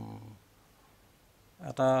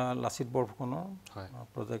এটা লাচিত বৰফুকনৰ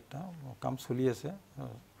প্ৰজেক্ট কাম চলি আছে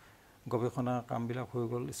গৱেষণা কামবিলাক হৈ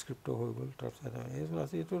গ'ল স্ক্ৰিপ্টো হৈ গ'ল তাৰপিছত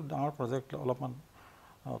এইটো ডাঙৰ প্ৰজেক্ট অলপমান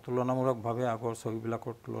তুলনামূলকভাৱে আগৰ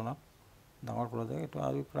ছবিবিলাকৰ তুলনাত ডাঙৰ প্ৰজেক্ট এইটো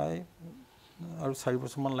আৰু প্ৰায় আৰু 4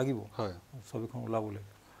 বছৰমান লাগিব ছবিখন ওলাবলৈ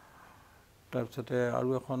তাৰপিছতে আৰু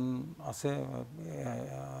এখন আছে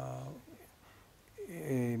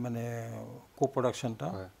এই মানে কো প্ৰডাকশ্যন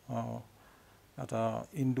এটা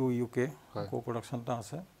ইণ্ডো UK কো প্ৰডাকশ্যন এটা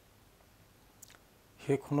আছে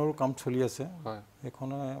সেইখনৰো কাম চলি আছে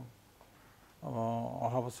সেইখনে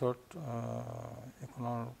অহা বছৰত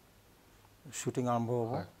এইখনৰ শ্বুটিং আৰম্ভ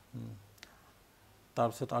হ'ব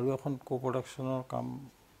তাৰপিছত আৰু এখন কো প্ৰডাকশ্যনৰ কাম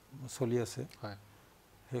চলি আছে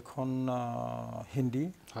সেইখন হিন্দী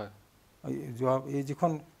এই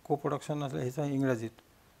যিখন কো প্ৰডাকশ্যন আছে সেইখন ইংৰাজীত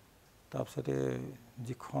তাৰপিছতে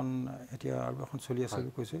যিখন এতিয়া আৰু এখন চলি আছে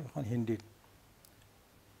বুলি কৈছোঁ সেইখন হিন্দীত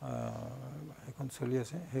সেইখন চলি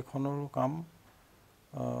আছে সেইখনৰো কাম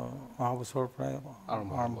অহা বছৰৰ পৰাই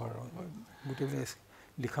আৰম্ভ হ'ব গোটেই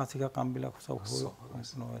লিখা চিখা কামবিলাক চব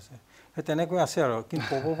সম্পূৰ্ণ হৈ আছে সেই তেনেকৈ আছে আৰু কিন্তু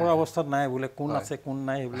ক'ব পৰা অৱস্থাত নাই বোলে কোন আছে কোন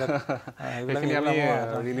নাই সেইবিলাক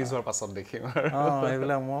ৰিলিজ হোৱাৰ পাছত দেখিম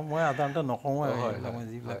সেইবিলাক মই সাধাৰণতে নকওঁ সেইবিলাক মই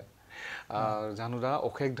যিবিলাক জানুদা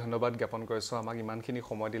অশেষ ধন্যবাদ জ্ঞাপন কৰিছোঁ আমাক ইমানখিনি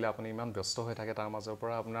সময় দিলে আপুনি ইমান ব্যস্ত হৈ থাকে তাৰ মাজৰ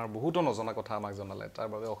পৰা আপোনাৰ বহুতো নজনা কথা আমাক জনালে তাৰ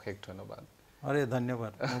বাবে অশেষ ধন্যবাদ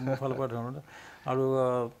ধন্যবাদ মোৰ ফালৰ পৰা ধন্যবাদ আৰু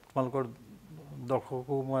তোমালোকৰ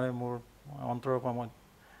দৰ্শকো মই মোৰ অন্তৰৰ পৰা মই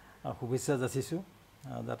শুভেচ্ছা যাচিছোঁ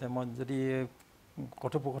যাতে মই যদি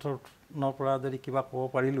কথোপকথনৰ পৰা যদি কিবা ক'ব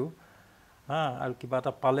পাৰিলোঁ আৰু কিবা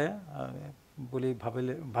এটা পালে বুলি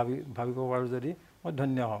ভাবিব পাৰোঁ যদি মই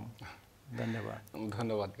ধন্য হ'ম ধন্যবাদ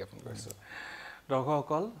ধন্যবাদ জ্ঞাপন কৰিছোঁ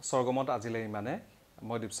দৰ্শকসকল স্বৰ্গমত আজিলৈ ইমানে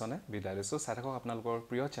মই দীপচনে বিদায় লৈছোঁ চাই থাকক আপোনালোকৰ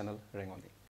প্ৰিয় চেনেল ৰেঙনি